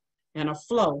rhythm and a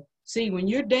flow. See, when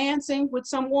you're dancing with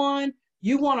someone,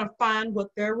 you want to find what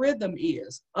their rhythm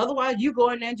is. Otherwise, you go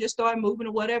in there and just start moving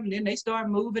or whatever, and then they start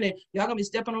moving, and y'all going to be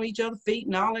stepping on each other's feet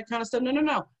and all that kind of stuff.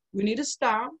 No. We need to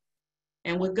stop.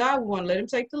 And with God, we want to let him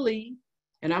take the lead,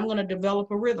 and I'm going to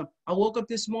develop a rhythm. I woke up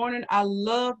this morning. I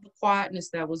love the quietness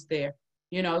that was there.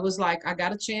 It was like I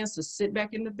got a chance to sit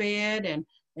back in the bed and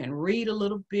read a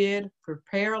little bit,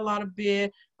 prepare a little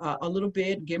bit,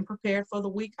 getting prepared for the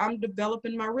week. I'm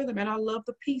developing my rhythm, and I love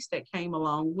the peace that came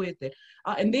along with it.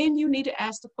 And then you need to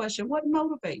ask the question, what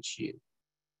motivates you?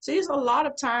 See, there's a lot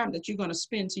of time that you're going to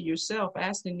spend to yourself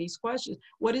asking these questions.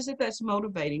 What is it that's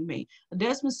motivating me?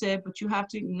 Desmond said, but you have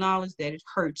to acknowledge that it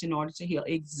hurts in order to heal.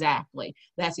 Exactly.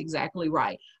 That's exactly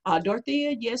right.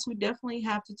 Dorothea, yes, we definitely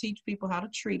have to teach people how to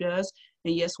treat us.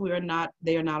 And yes,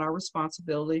 they are not our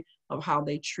responsibility of how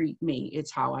they treat me.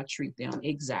 It's how I treat them.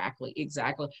 Exactly.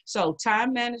 So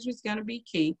time management is going to be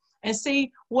key. And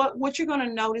see, what you're going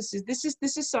to notice is this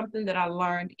is something that I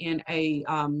learned in I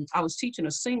was teaching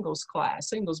a singles class,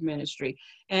 singles ministry.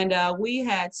 And we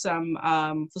had some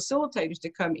facilitators to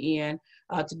come in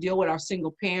to deal with our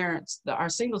single parents, our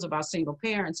singles about single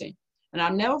parenting. And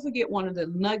I'll never forget one of the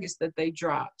nuggets that they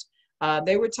dropped.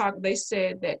 They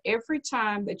said that every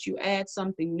time that you add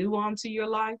something new onto your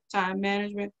life, time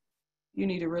management, you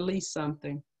need to release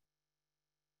something.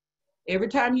 Every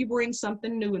time you bring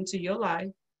something new into your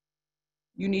life,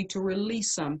 you need to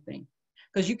release something,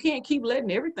 because you can't keep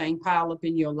letting everything pile up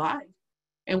in your life.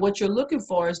 And what you're looking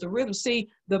for is the rhythm. See,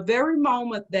 the very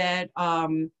moment that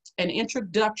an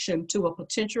introduction to a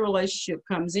potential relationship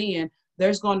comes in,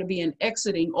 there's going to be an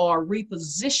exiting or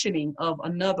repositioning of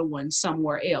another one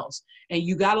somewhere else. And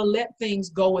you got to let things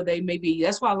go where they may be.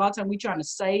 That's why a lot of times we're trying to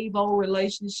save old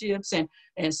relationships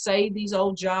and save these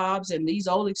old jobs and these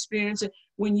old experiences.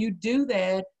 When you do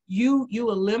that, you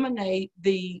eliminate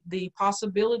the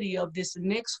possibility of this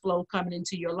next flow coming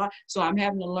into your life. So I'm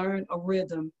having to learn a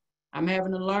rhythm. I'm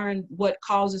having to learn what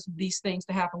causes these things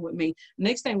to happen with me.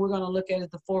 Next thing we're going to look at is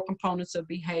the 4 components of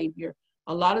behavior.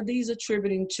 A lot of these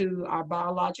attributing to our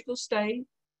biological state,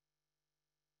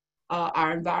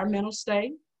 our environmental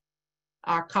state,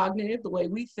 our cognitive, the way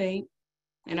we think,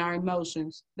 and our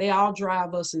emotions. They all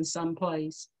drive us in some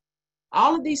place.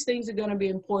 All of these things are going to be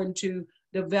important to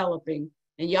developing.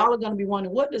 And y'all are going to be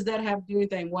wondering, what does that have to do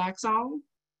with anything? Wax on,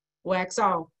 wax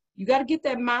off. You got to get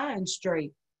that mind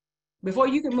straight. Before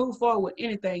you can move forward with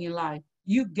anything in life,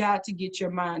 you got to get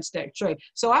your mind straight.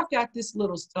 So I've got this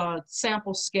little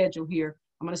sample schedule here.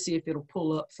 I'm going to see if it'll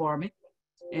pull up for me.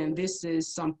 And this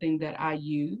is something that I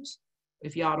use.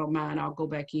 If y'all don't mind, I'll go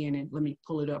back in and let me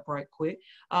pull it up right quick.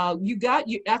 I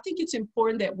think it's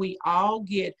important that we all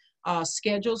get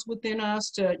schedules within us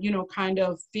to, kind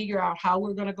of figure out how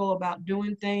we're going to go about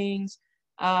doing things.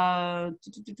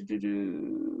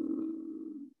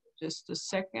 Just a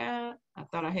second. I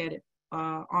thought I had it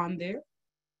on there.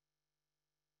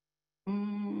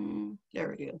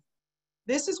 There it is.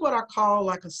 This is what I call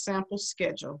like a sample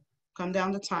schedule. Come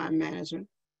down to time management.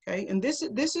 Okay, and this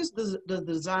is the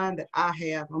design that I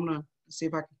have. I'm gonna see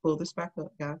if I can pull this back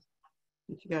up, guys.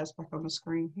 Get you guys back on the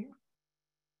screen here.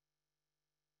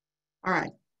 All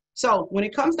right. So when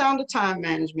it comes down to time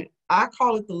management, I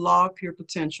call it the law of pure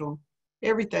potential.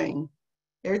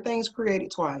 Everything's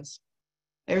created twice.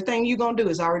 Everything you're gonna do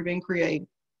has already been created.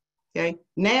 Okay.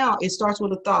 Now it starts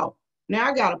with a thought. Now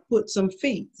I gotta put some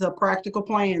practical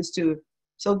plans to it.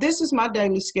 So this is my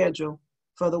daily schedule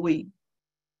for the week.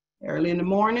 Early in the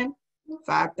morning,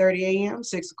 5:30 a.m.,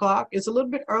 6 o'clock. It's a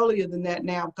little bit earlier than that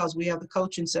now because we have the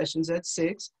coaching sessions at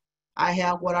 6. I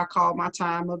have what I call my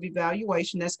time of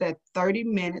evaluation. That's that 30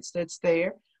 minutes that's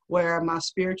there where my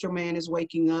spiritual man is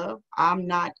waking up. I'm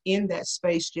not in that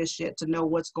space just yet to know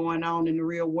what's going on in the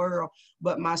real world,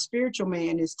 but my spiritual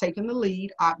man is taking the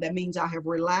lead. That means I have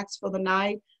relaxed for the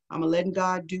night. I'm letting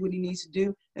God do what he needs to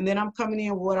do. And then I'm coming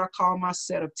in with what I call my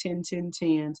set of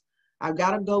 10-10-10s. I've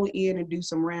got to go in and do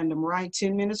some random writing,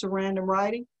 10 minutes of random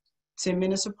writing, 10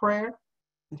 minutes of prayer,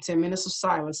 and 10 minutes of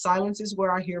silence. Silence is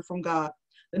where I hear from God.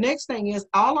 The next thing is,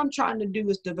 all I'm trying to do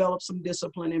is develop some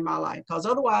discipline in my life, because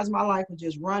otherwise my life is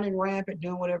just running rampant,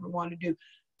 doing whatever I want to do.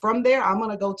 From there, I'm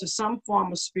going to go to some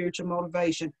form of spiritual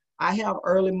motivation. I have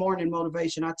early morning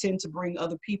motivation. I tend to bring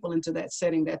other people into that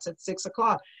setting. That's at 6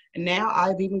 o'clock. And now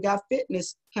I've even got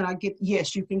fitness.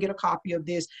 Yes, you can get a copy of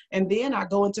this. And then I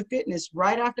go into fitness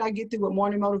right after I get through with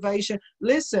morning motivation.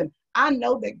 Listen, I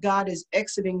know that God is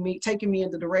exiting me, taking me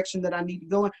in the direction that I need to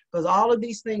go in, because all of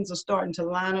these things are starting to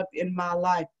line up in my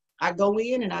life. I go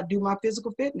in and I do my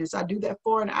physical fitness. I do that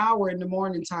for an hour in the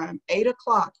morning time, 8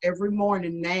 o'clock every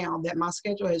morning. Now that my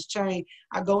schedule has changed,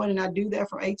 I go in and I do that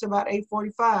from 8 to about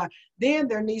 8:45. Then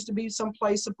there needs to be some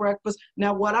place of breakfast.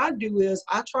 Now what I do is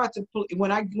I try to put,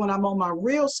 when I'm on my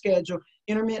real schedule,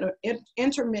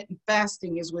 intermittent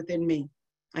fasting is within me.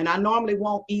 And I normally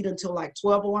won't eat until like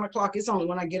 12 or 1 o'clock. It's only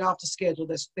when I get off the schedule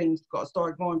that things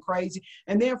start going crazy.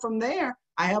 And then from there,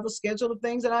 I have a schedule of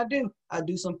things that I do. I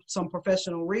do some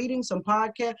professional reading, some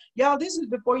podcast. Y'all, this is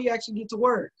before you actually get to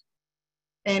work.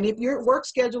 And if your work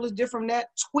schedule is different from that,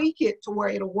 tweak it to where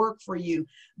it'll work for you.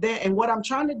 And what I'm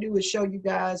trying to do is show you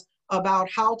guys about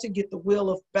how to get the wheel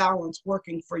of balance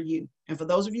working for you. And for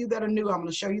those of you that are new, I'm going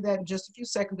to show you that in just a few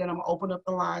seconds. Then I'm going to open up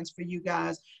the lines for you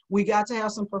guys. We got to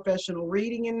have some professional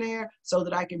reading in there so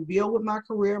that I can build with my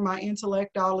career, my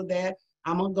intellect, all of that.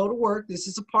 I'm going to go to work. This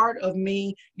is a part of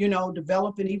me,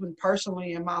 developing even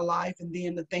personally in my life, and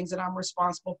then the things that I'm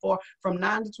responsible for from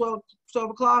 9 to 12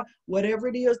 o'clock, whatever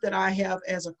it is that I have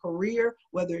as a career,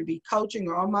 whether it be coaching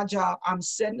or on my job, I'm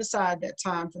setting aside that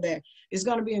time for that. It's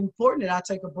going to be important that I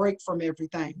take a break from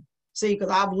everything. See, because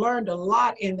I've learned a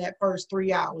lot in that first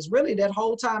 3 hours. Really, that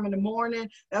whole time in the morning,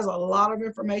 there's a lot of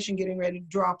information getting ready to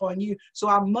drop on you. So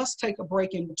I must take a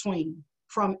break in between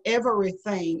from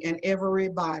everything and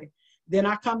everybody. Then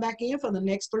I come back in for the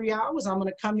next 3 hours. I'm going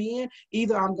to come in.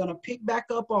 Either I'm going to pick back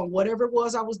up on whatever it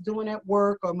was I was doing at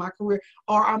work or my career,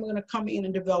 or I'm going to come in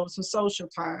and develop some social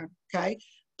time. Okay.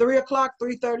 3 o'clock,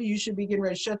 3:30, you should be getting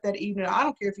ready to shut that evening. I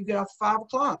don't care if you get off 5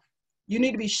 o'clock. You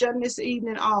need to be shutting this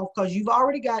evening off because you've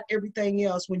already got everything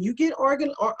else. When you get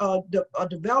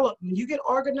developed, when you get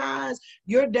organized,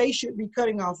 your day should be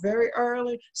cutting off very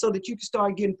early so that you can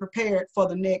start getting prepared for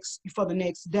the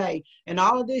next day. And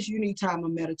all of this, you need time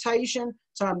of meditation,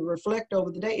 time to reflect over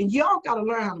the day. And y'all got to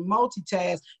learn how to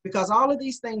multitask because all of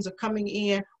these things are coming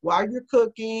in while you're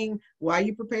cooking, while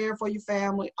you're preparing for your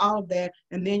family, all of that.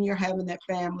 And then you're having that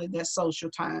family, that social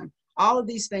time. All of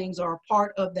these things are a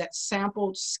part of that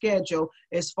sampled schedule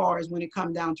as far as when it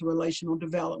comes down to relational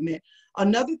development.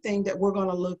 Another thing that we're going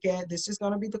to look at, this is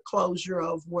going to be the closure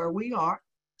of where we are.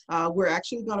 We're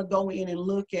actually going to go in and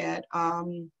look at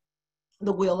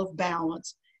the wheel of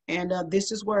balance. And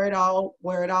this is where it all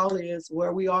is,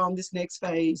 where we are on this next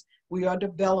phase. We are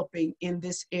developing in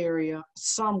this area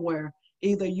somewhere.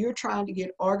 Either you're trying to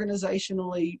get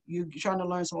organizationally, you're trying to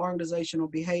learn some organizational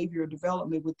behavior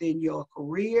development within your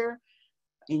career,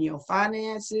 in your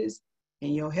finances,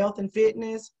 in your health and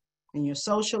fitness, in your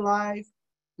social life,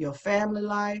 your family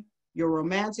life, your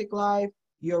romantic life,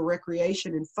 your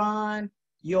recreation and fun,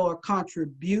 your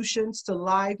contributions to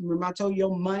life. Remember I told you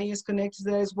your money is connected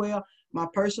to that as well. My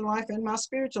personal life and my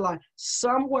spiritual life.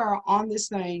 Somewhere on this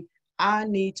thing, I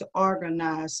need to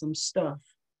organize some stuff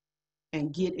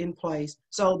and get in place.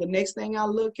 So the next thing I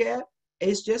look at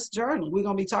is just journaling. We're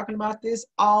going to be talking about this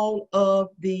all of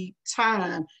the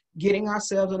time, getting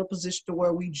ourselves in a position to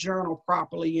where we journal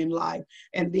properly in life.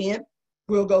 And then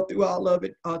we'll go through all of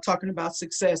it, talking about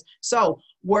success. So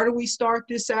where do we start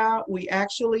this out? We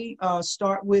actually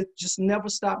start with just never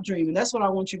stop dreaming. That's what I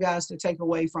want you guys to take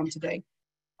away from today.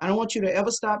 I don't want you to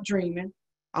ever stop dreaming.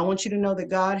 I want you to know that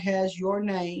God has your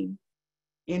name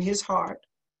in his heart.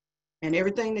 And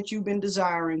everything that you've been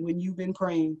desiring when you've been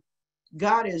praying,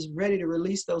 God is ready to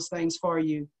release those things for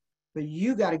you. But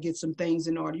you got to get some things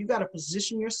in order. You got to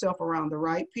position yourself around the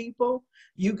right people.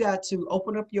 You got to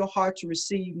open up your heart to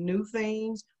receive new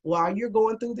things while you're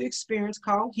going through the experience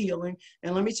called healing.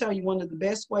 And let me tell you, one of the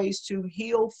best ways to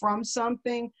heal from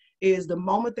something is the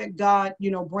moment that God,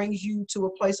 brings you to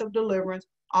a place of deliverance,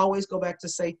 always go back to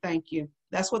say thank you.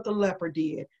 That's what the leper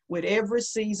did with every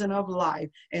season of life.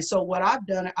 And so what I've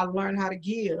done, I learned how to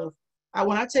give.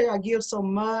 When I tell you I give so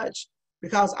much,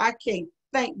 because I can't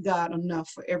thank God enough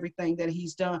for everything that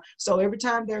he's done. So every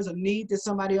time there's a need that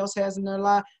somebody else has in their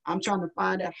life, I'm trying to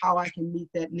find out how I can meet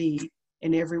that need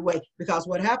in every way. Because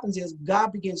what happens is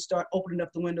God begins to start opening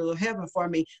up the window of heaven for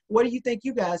me. Where do you think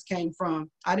you guys came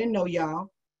from? I didn't know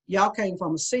y'all. Y'all came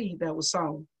from a seed that was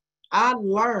sown. I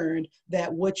learned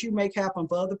that what you make happen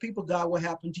for other people, God will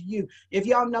happen to you. If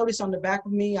y'all notice on the back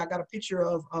of me, I got a picture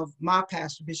of my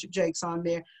pastor, Bishop Jakes, on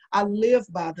there. I live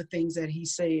by the things that he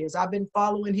says. I've been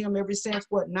following him ever since,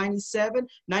 97,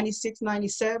 96,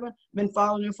 97. Been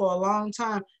following him for a long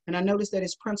time. And I noticed that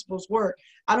his principles work.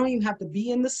 I don't even have to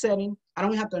be in the setting. I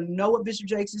don't have to know what Bishop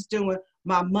Jakes is doing.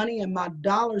 My money and my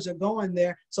dollars are going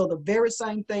there. So the very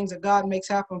same things that God makes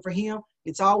happen for him,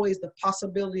 it's always the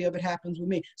possibility of it happens with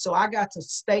me. So I got to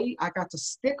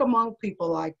stick among people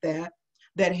like that.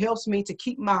 That helps me to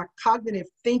keep my cognitive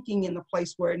thinking in the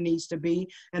place where it needs to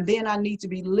be. And then I need to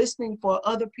be listening for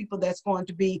other people that's going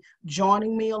to be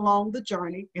joining me along the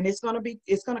journey. And it's going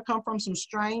to come from some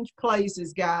strange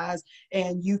places, guys.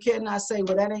 And you cannot say,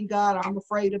 well, that ain't God, I'm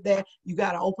afraid of that. You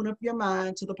got to open up your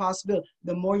mind to the possibility.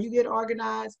 The more you get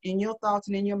organized in your thoughts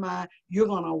and in your mind, you're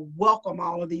going to welcome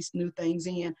all of these new things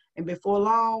in. And before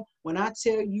long, when I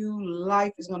tell you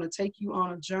life is going to take you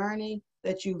on a journey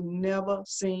that you've never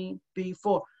seen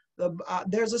before.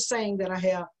 There's a saying that I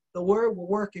have, the word will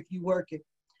work if you work it.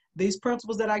 These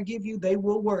principles that I give you, they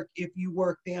will work if you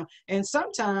work them. And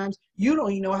sometimes you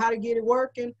don't even know how to get it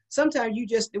working. Sometimes you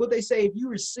just, what they say, if you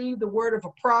receive the word of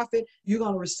a prophet, you're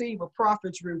going to receive a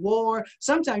prophet's reward.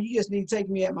 Sometimes you just need to take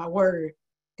me at my word,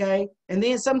 okay? And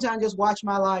then sometimes just watch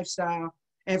my lifestyle.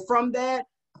 And from that,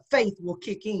 faith will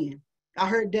kick in. I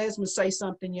heard Desmond say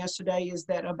something yesterday is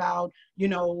that about,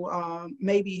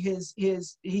 maybe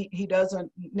he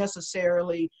doesn't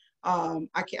necessarily, I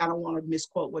don't want to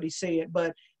misquote what he said,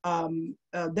 but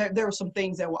there were some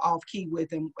things that were off key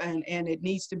with him and it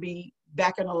needs to be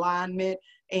back in alignment.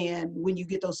 And when you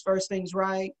get those first things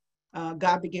right,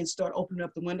 God begins to start opening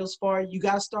up the windows for you. You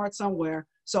got to start somewhere.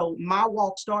 So my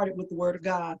walk started with the word of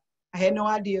God. I had no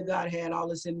idea God had all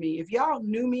this in me. If y'all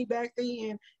knew me back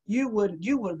then, you would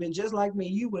have been just like me.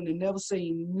 You wouldn't have never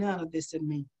seen none of this in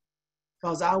me.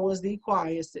 because I was the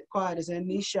quietest and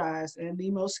the shyest and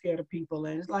the most scared of people.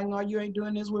 And it's like, no, you ain't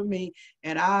doing this with me.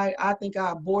 And I think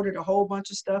I aborted a whole bunch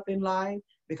of stuff in life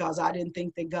because I didn't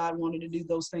think that God wanted to do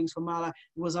those things for my life.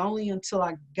 It was only until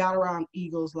I got around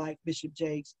eagles like Bishop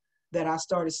Jakes that I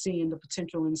started seeing the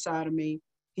potential inside of me.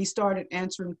 He started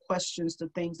answering questions to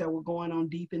things that were going on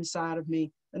deep inside of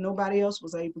me that nobody else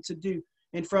was able to do.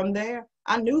 And from there,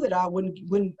 I knew that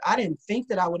I didn't think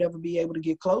that I would ever be able to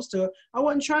get close to her. I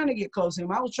wasn't trying to get close to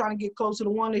him. I was trying to get close to the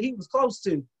one that he was close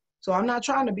to. So I'm not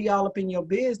trying to be all up in your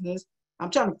business. I'm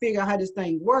trying to figure out how this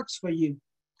thing works for you.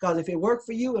 Because if it worked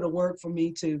for you, it'll work for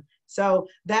me too. So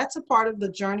that's a part of the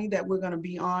journey that we're going to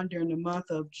be on during the month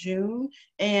of June.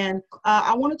 And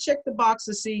I want to check the box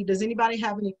to see, does anybody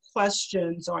have any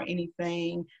questions or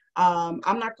anything? I'm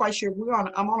not quite sure.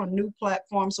 I'm on a new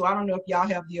platform, so I don't know if y'all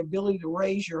have the ability to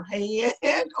raise your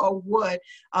hand or what,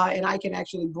 and I can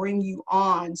actually bring you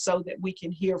on so that we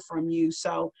can hear from you.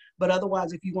 So, but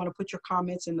otherwise, if you want to put your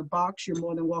comments in the box, you're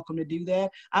more than welcome to do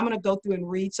that. I'm going to go through and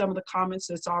read some of the comments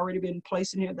that's already been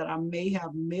placed in here that I may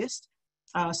have missed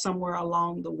somewhere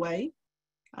along the way.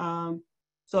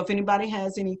 So if anybody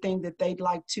has anything that they'd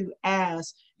like to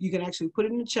ask, you can actually put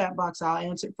it in the chat box. I'll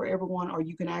answer it for everyone, or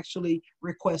you can actually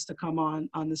request to come on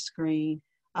the screen.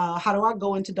 How do I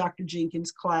go into Dr.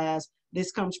 Jenkins' class?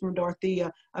 This comes from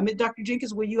Dorothea. Dr.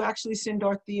 Jenkins, will you actually send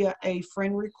Dorothea a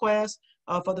friend request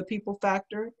for the People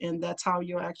Factor? And that's how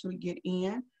you'll actually get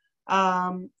in.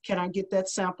 Can I get that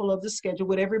sample of the schedule?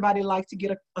 Would everybody like to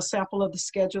get a sample of the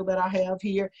schedule that I have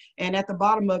here? And at the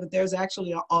bottom of it, there's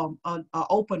actually a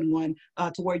open one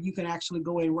to where you can actually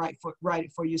go and write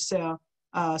it for yourself,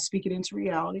 speak it into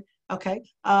reality. Okay,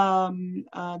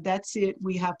 that's it.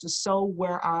 We have to sow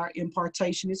where our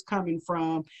impartation is coming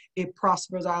from. It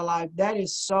prospers our life. That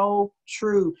is so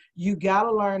true. You got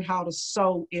to learn how to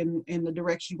sow in the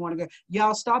direction you want to go.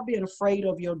 Y'all stop being afraid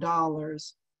of your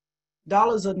dollars.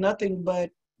 Dollars are nothing but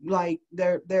like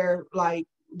they're a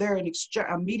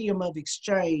medium of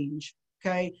exchange.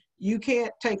 Okay, you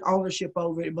can't take ownership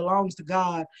over it. It belongs to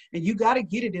God, and you got to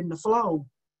get it in the flow.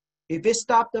 If it's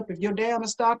stopped up, if your dam is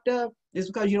stopped up, it's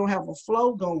because you don't have a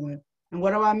flow going. And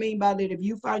what do I mean by that? If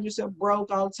you find yourself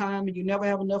broke all the time and you never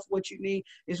have enough of what you need,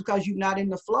 it's because you're not in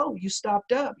the flow. You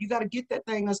stopped up. You got to get that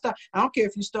thing unstuck. I don't care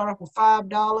if you start off with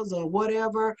 $5 or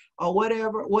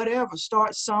whatever.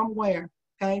 Start somewhere.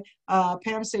 Okay.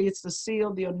 Pam said it's the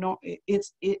seal,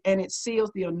 it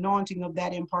seals the anointing of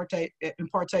that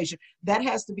impartation. That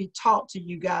has to be taught to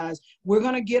you guys. We're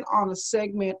going to get on a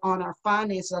segment on our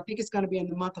finances. I think it's going to be in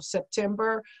the month of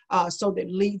September. So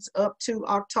that leads up to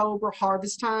October,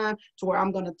 harvest time, to where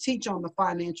I'm going to teach on the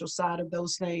financial side of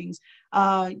those things.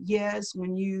 Yes,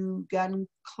 when you got in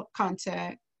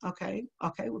contact, okay,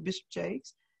 with Bishop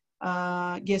Jakes.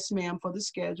 Yes, ma'am, for the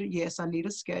schedule. Yes, I need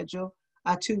a schedule.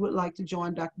 I too would like to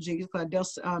join Dr. Jenkins.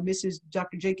 Mrs.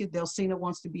 Dr. Jenkins, Delsina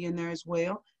wants to be in there as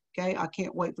well. Okay, I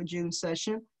can't wait for June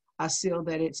session. I feel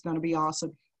that it's going to be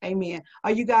awesome. Amen. Are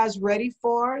you guys ready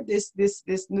for this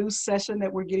new session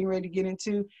that we're getting ready to get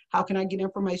into? How can I get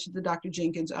information to Dr.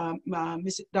 Jenkins?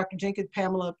 Dr. Jenkins,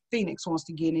 Pamela Phoenix wants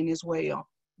to get in as well.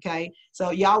 Okay,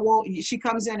 so y'all won't. She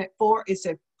comes in at 4.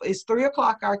 It's 3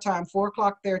 o'clock our time, 4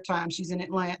 o'clock their time. She's in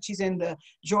Atlanta. She's in the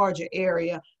Georgia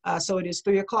area, so it is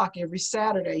 3 o'clock every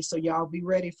Saturday. So y'all be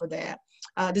ready for that.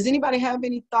 Does anybody have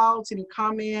any thoughts, any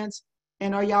comments,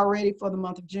 and are y'all ready for the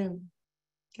month of June?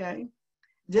 Okay.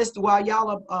 Just while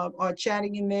y'all are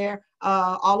chatting in there,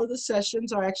 all of the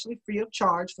sessions are actually free of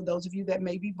charge for those of you that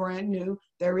may be brand new.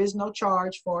 There is no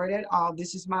charge for it at all.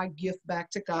 This is my gift back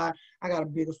to God. I got a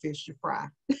bigger fish to fry.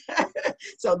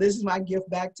 So this is my gift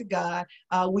back to God.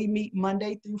 We meet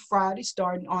Monday through Friday,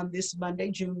 starting on this Monday,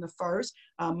 June the 1st,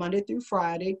 Monday through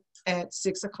Friday at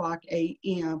 6 o'clock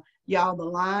a.m. Y'all, the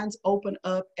lines open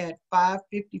up at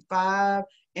 5:55.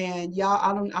 And y'all,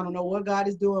 I don't know what God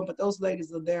is doing, but those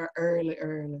ladies are there early.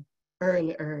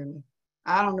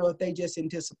 I don't know if they just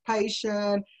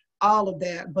anticipation, all of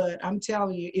that, but I'm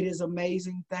telling you, it is an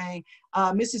amazing thing.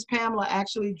 Mrs. Pamela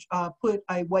actually put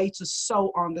a way to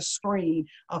sow on the screen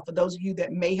for those of you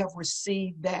that may have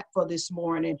received that for this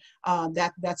morning.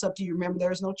 That's up to you. Remember,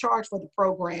 there's no charge for the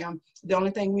program. The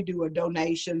only thing we do are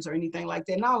donations or anything like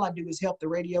that. And all I do is help the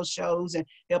radio shows and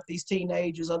help these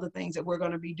teenagers, other things that we're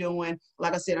going to be doing.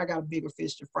 Like I said, I got a bigger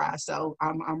fish to fry, so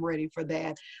I'm ready for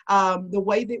that. The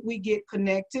way that we get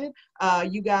connected,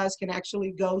 you guys can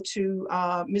actually go to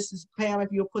Mrs. Pam, if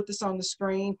you'll put this on the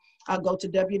screen, go to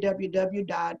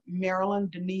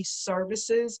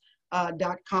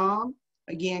www.marylanddeniseservices.com.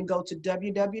 Again, go to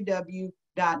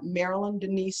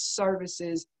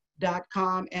www.marylanddeniseservices.com.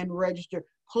 and register.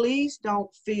 Please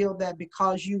don't feel that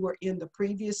because you were in the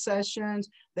previous sessions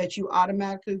that you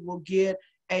automatically will get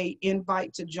a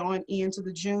invite to join into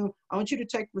the June. I want you to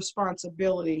take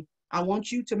responsibility. I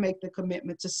want you to make the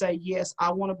commitment to say, yes,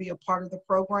 I want to be a part of the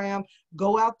program.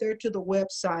 Go out there to the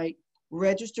website,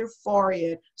 register for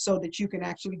it so that you can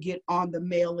actually get on the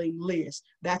mailing list.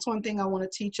 That's one thing I want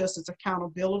to teach us is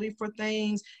accountability for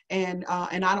things. And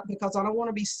I don't, because I don't want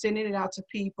to be sending it out to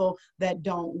people that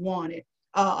don't want it.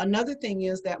 Another thing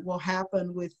is that will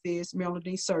happen with this,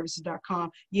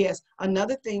 MarylandDServices.com. Yes,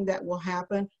 another thing that will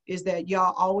happen is that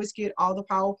y'all always get all the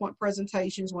PowerPoint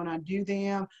presentations when I do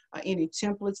them. Any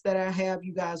templates that I have,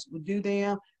 you guys will do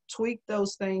them. Tweak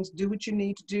those things, do what you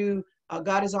need to do.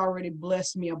 God has already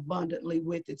blessed me abundantly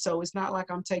with it. So it's not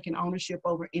like I'm taking ownership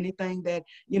over anything that,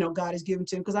 you know, God has given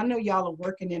to me. Because I know y'all are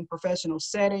working in professional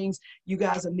settings. You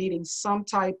guys are needing some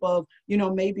type of, you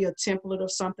know, maybe a template of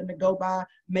something to go by.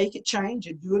 Make it, change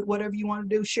it, do it, whatever you want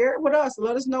to do. Share it with us.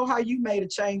 Let us know how you made a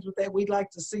change with that. We'd like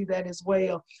to see that as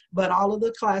well. But all of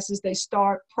the classes, they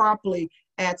start properly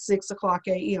at 6 o'clock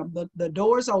a.m. The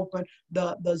doors open.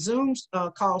 The Zoom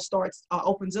call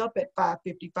opens up at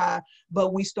 5:55,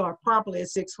 but we start properly at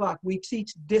 6 o'clock. We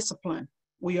teach discipline.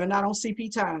 We are not on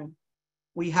CP time.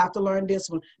 We have to learn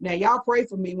discipline. Now, y'all pray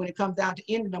for me when it comes down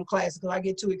to ending them classes because I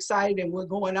get too excited and we're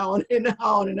going on and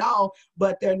on and on.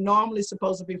 But they're normally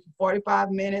supposed to be for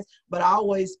 45 minutes. But I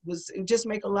always just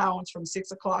make allowance from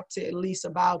 6 o'clock to at least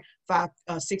about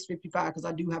 6:55 because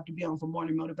I do have to be on for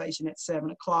morning motivation at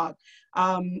 7 o'clock.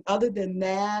 Other than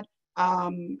that,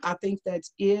 I think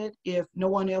that's it. If no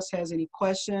one else has any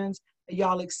questions,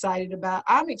 y'all excited about?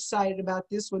 I'm excited about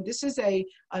this one. This is a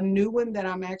new one that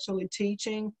I'm actually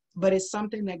teaching, but it's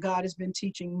something that God has been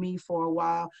teaching me for a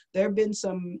while. There have been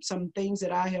some things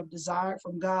that I have desired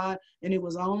from God, and it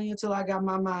was only until I got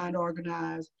my mind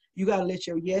organized. You got to let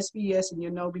your yes be yes and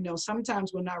your no be no.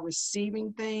 Sometimes we're not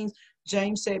receiving things.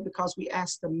 James said because we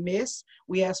asked amiss,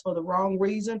 we asked for the wrong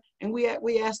reason, and we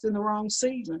asked in the wrong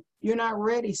season. You're not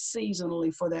ready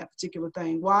seasonally for that particular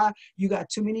thing. Why? You got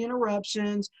too many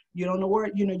interruptions. You don't know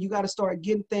where, you know, you got to start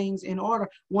getting things in order.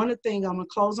 One of the things, I'm going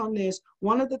to close on this.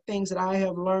 One of the things that I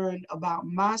have learned about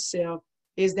myself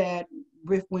is that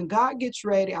when God gets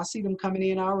ready, I see them coming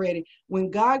in already.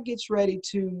 When God gets ready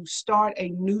to start a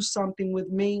new something with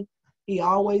me, he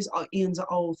always ends an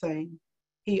old thing.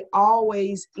 He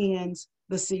always ends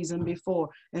the season before.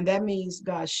 And that means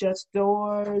God shuts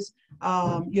doors.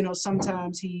 You know,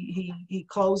 sometimes he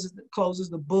closes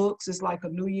the books. It's like a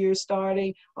new year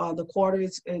starting. The quarter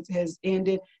has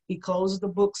ended. He closes the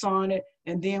books on it.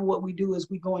 And then what we do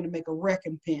is we go in to make a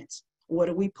recompense. What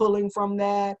are we pulling from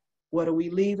that? What are we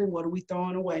leaving? What are we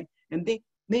throwing away? And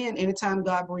then anytime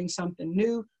God brings something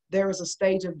new, there is a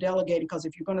stage of delegating, because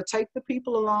if you're going to take the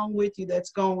people along with you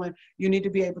that's going, you need to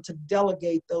be able to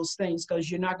delegate those things because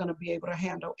you're not going to be able to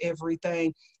handle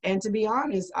everything. And to be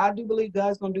honest, I do believe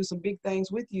God's going to do some big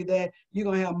things with you that you're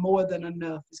going to have more than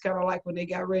enough. It's kind of like when they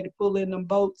got ready to pull in them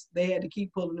boats, they had to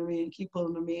keep pulling them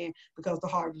in because the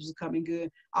harvest was coming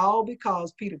good. All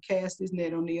because Peter cast his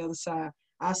net on the other side.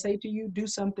 I say to you, do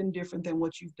something different than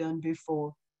what you've done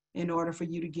before in order for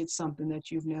you to get something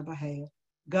that you've never had.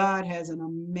 God has an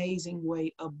amazing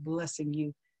way of blessing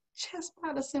you just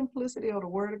by the simplicity of the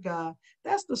word of God.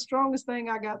 That's the strongest thing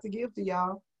I got to give to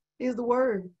y'all is the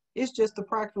word. It's just the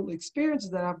practical experiences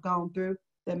that I've gone through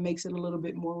that makes it a little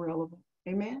bit more relevant.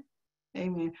 Amen.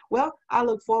 Amen. Well, I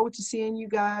look forward to seeing you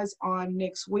guys on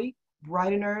next week,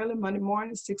 bright and early, Monday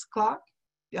morning, 6 o'clock.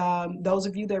 Those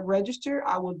of you that register,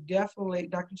 I will definitely,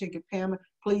 Dr. Jacob Pamela,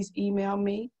 please email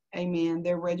me. Amen.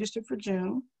 They're registered for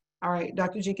June. All right.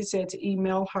 Dr. Jacob said to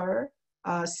email her.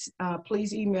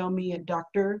 Please email me at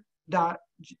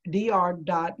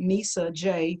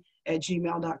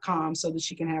dr.nisaj@gmail.com so that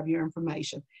she can have your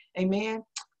information. Amen.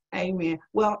 Amen.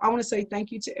 Well, I want to say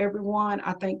thank you to everyone.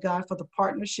 I thank God for the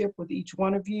partnership with each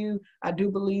one of you. I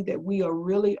do believe that we are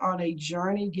really on a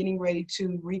journey getting ready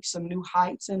to reach some new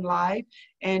heights in life.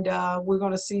 And we're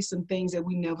going to see some things that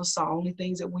we never saw, only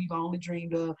things that we've only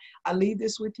dreamed of. I leave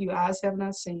this with you. Eyes have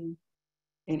not seen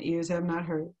and ears have not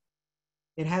heard.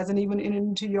 It hasn't even entered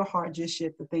into your heart just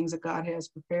yet, the things that God has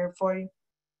prepared for you.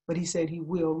 But he said he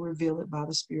will reveal it by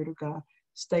the Spirit of God.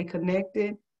 Stay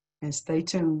connected and stay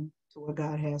tuned to what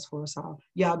God has for us all.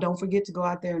 Y'all don't forget to go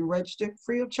out there and register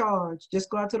free of charge.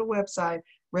 Just go out to the website,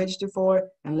 register for it,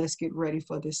 and let's get ready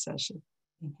for this session.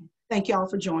 Thank y'all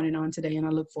for joining on today, and I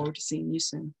look forward to seeing you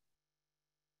soon.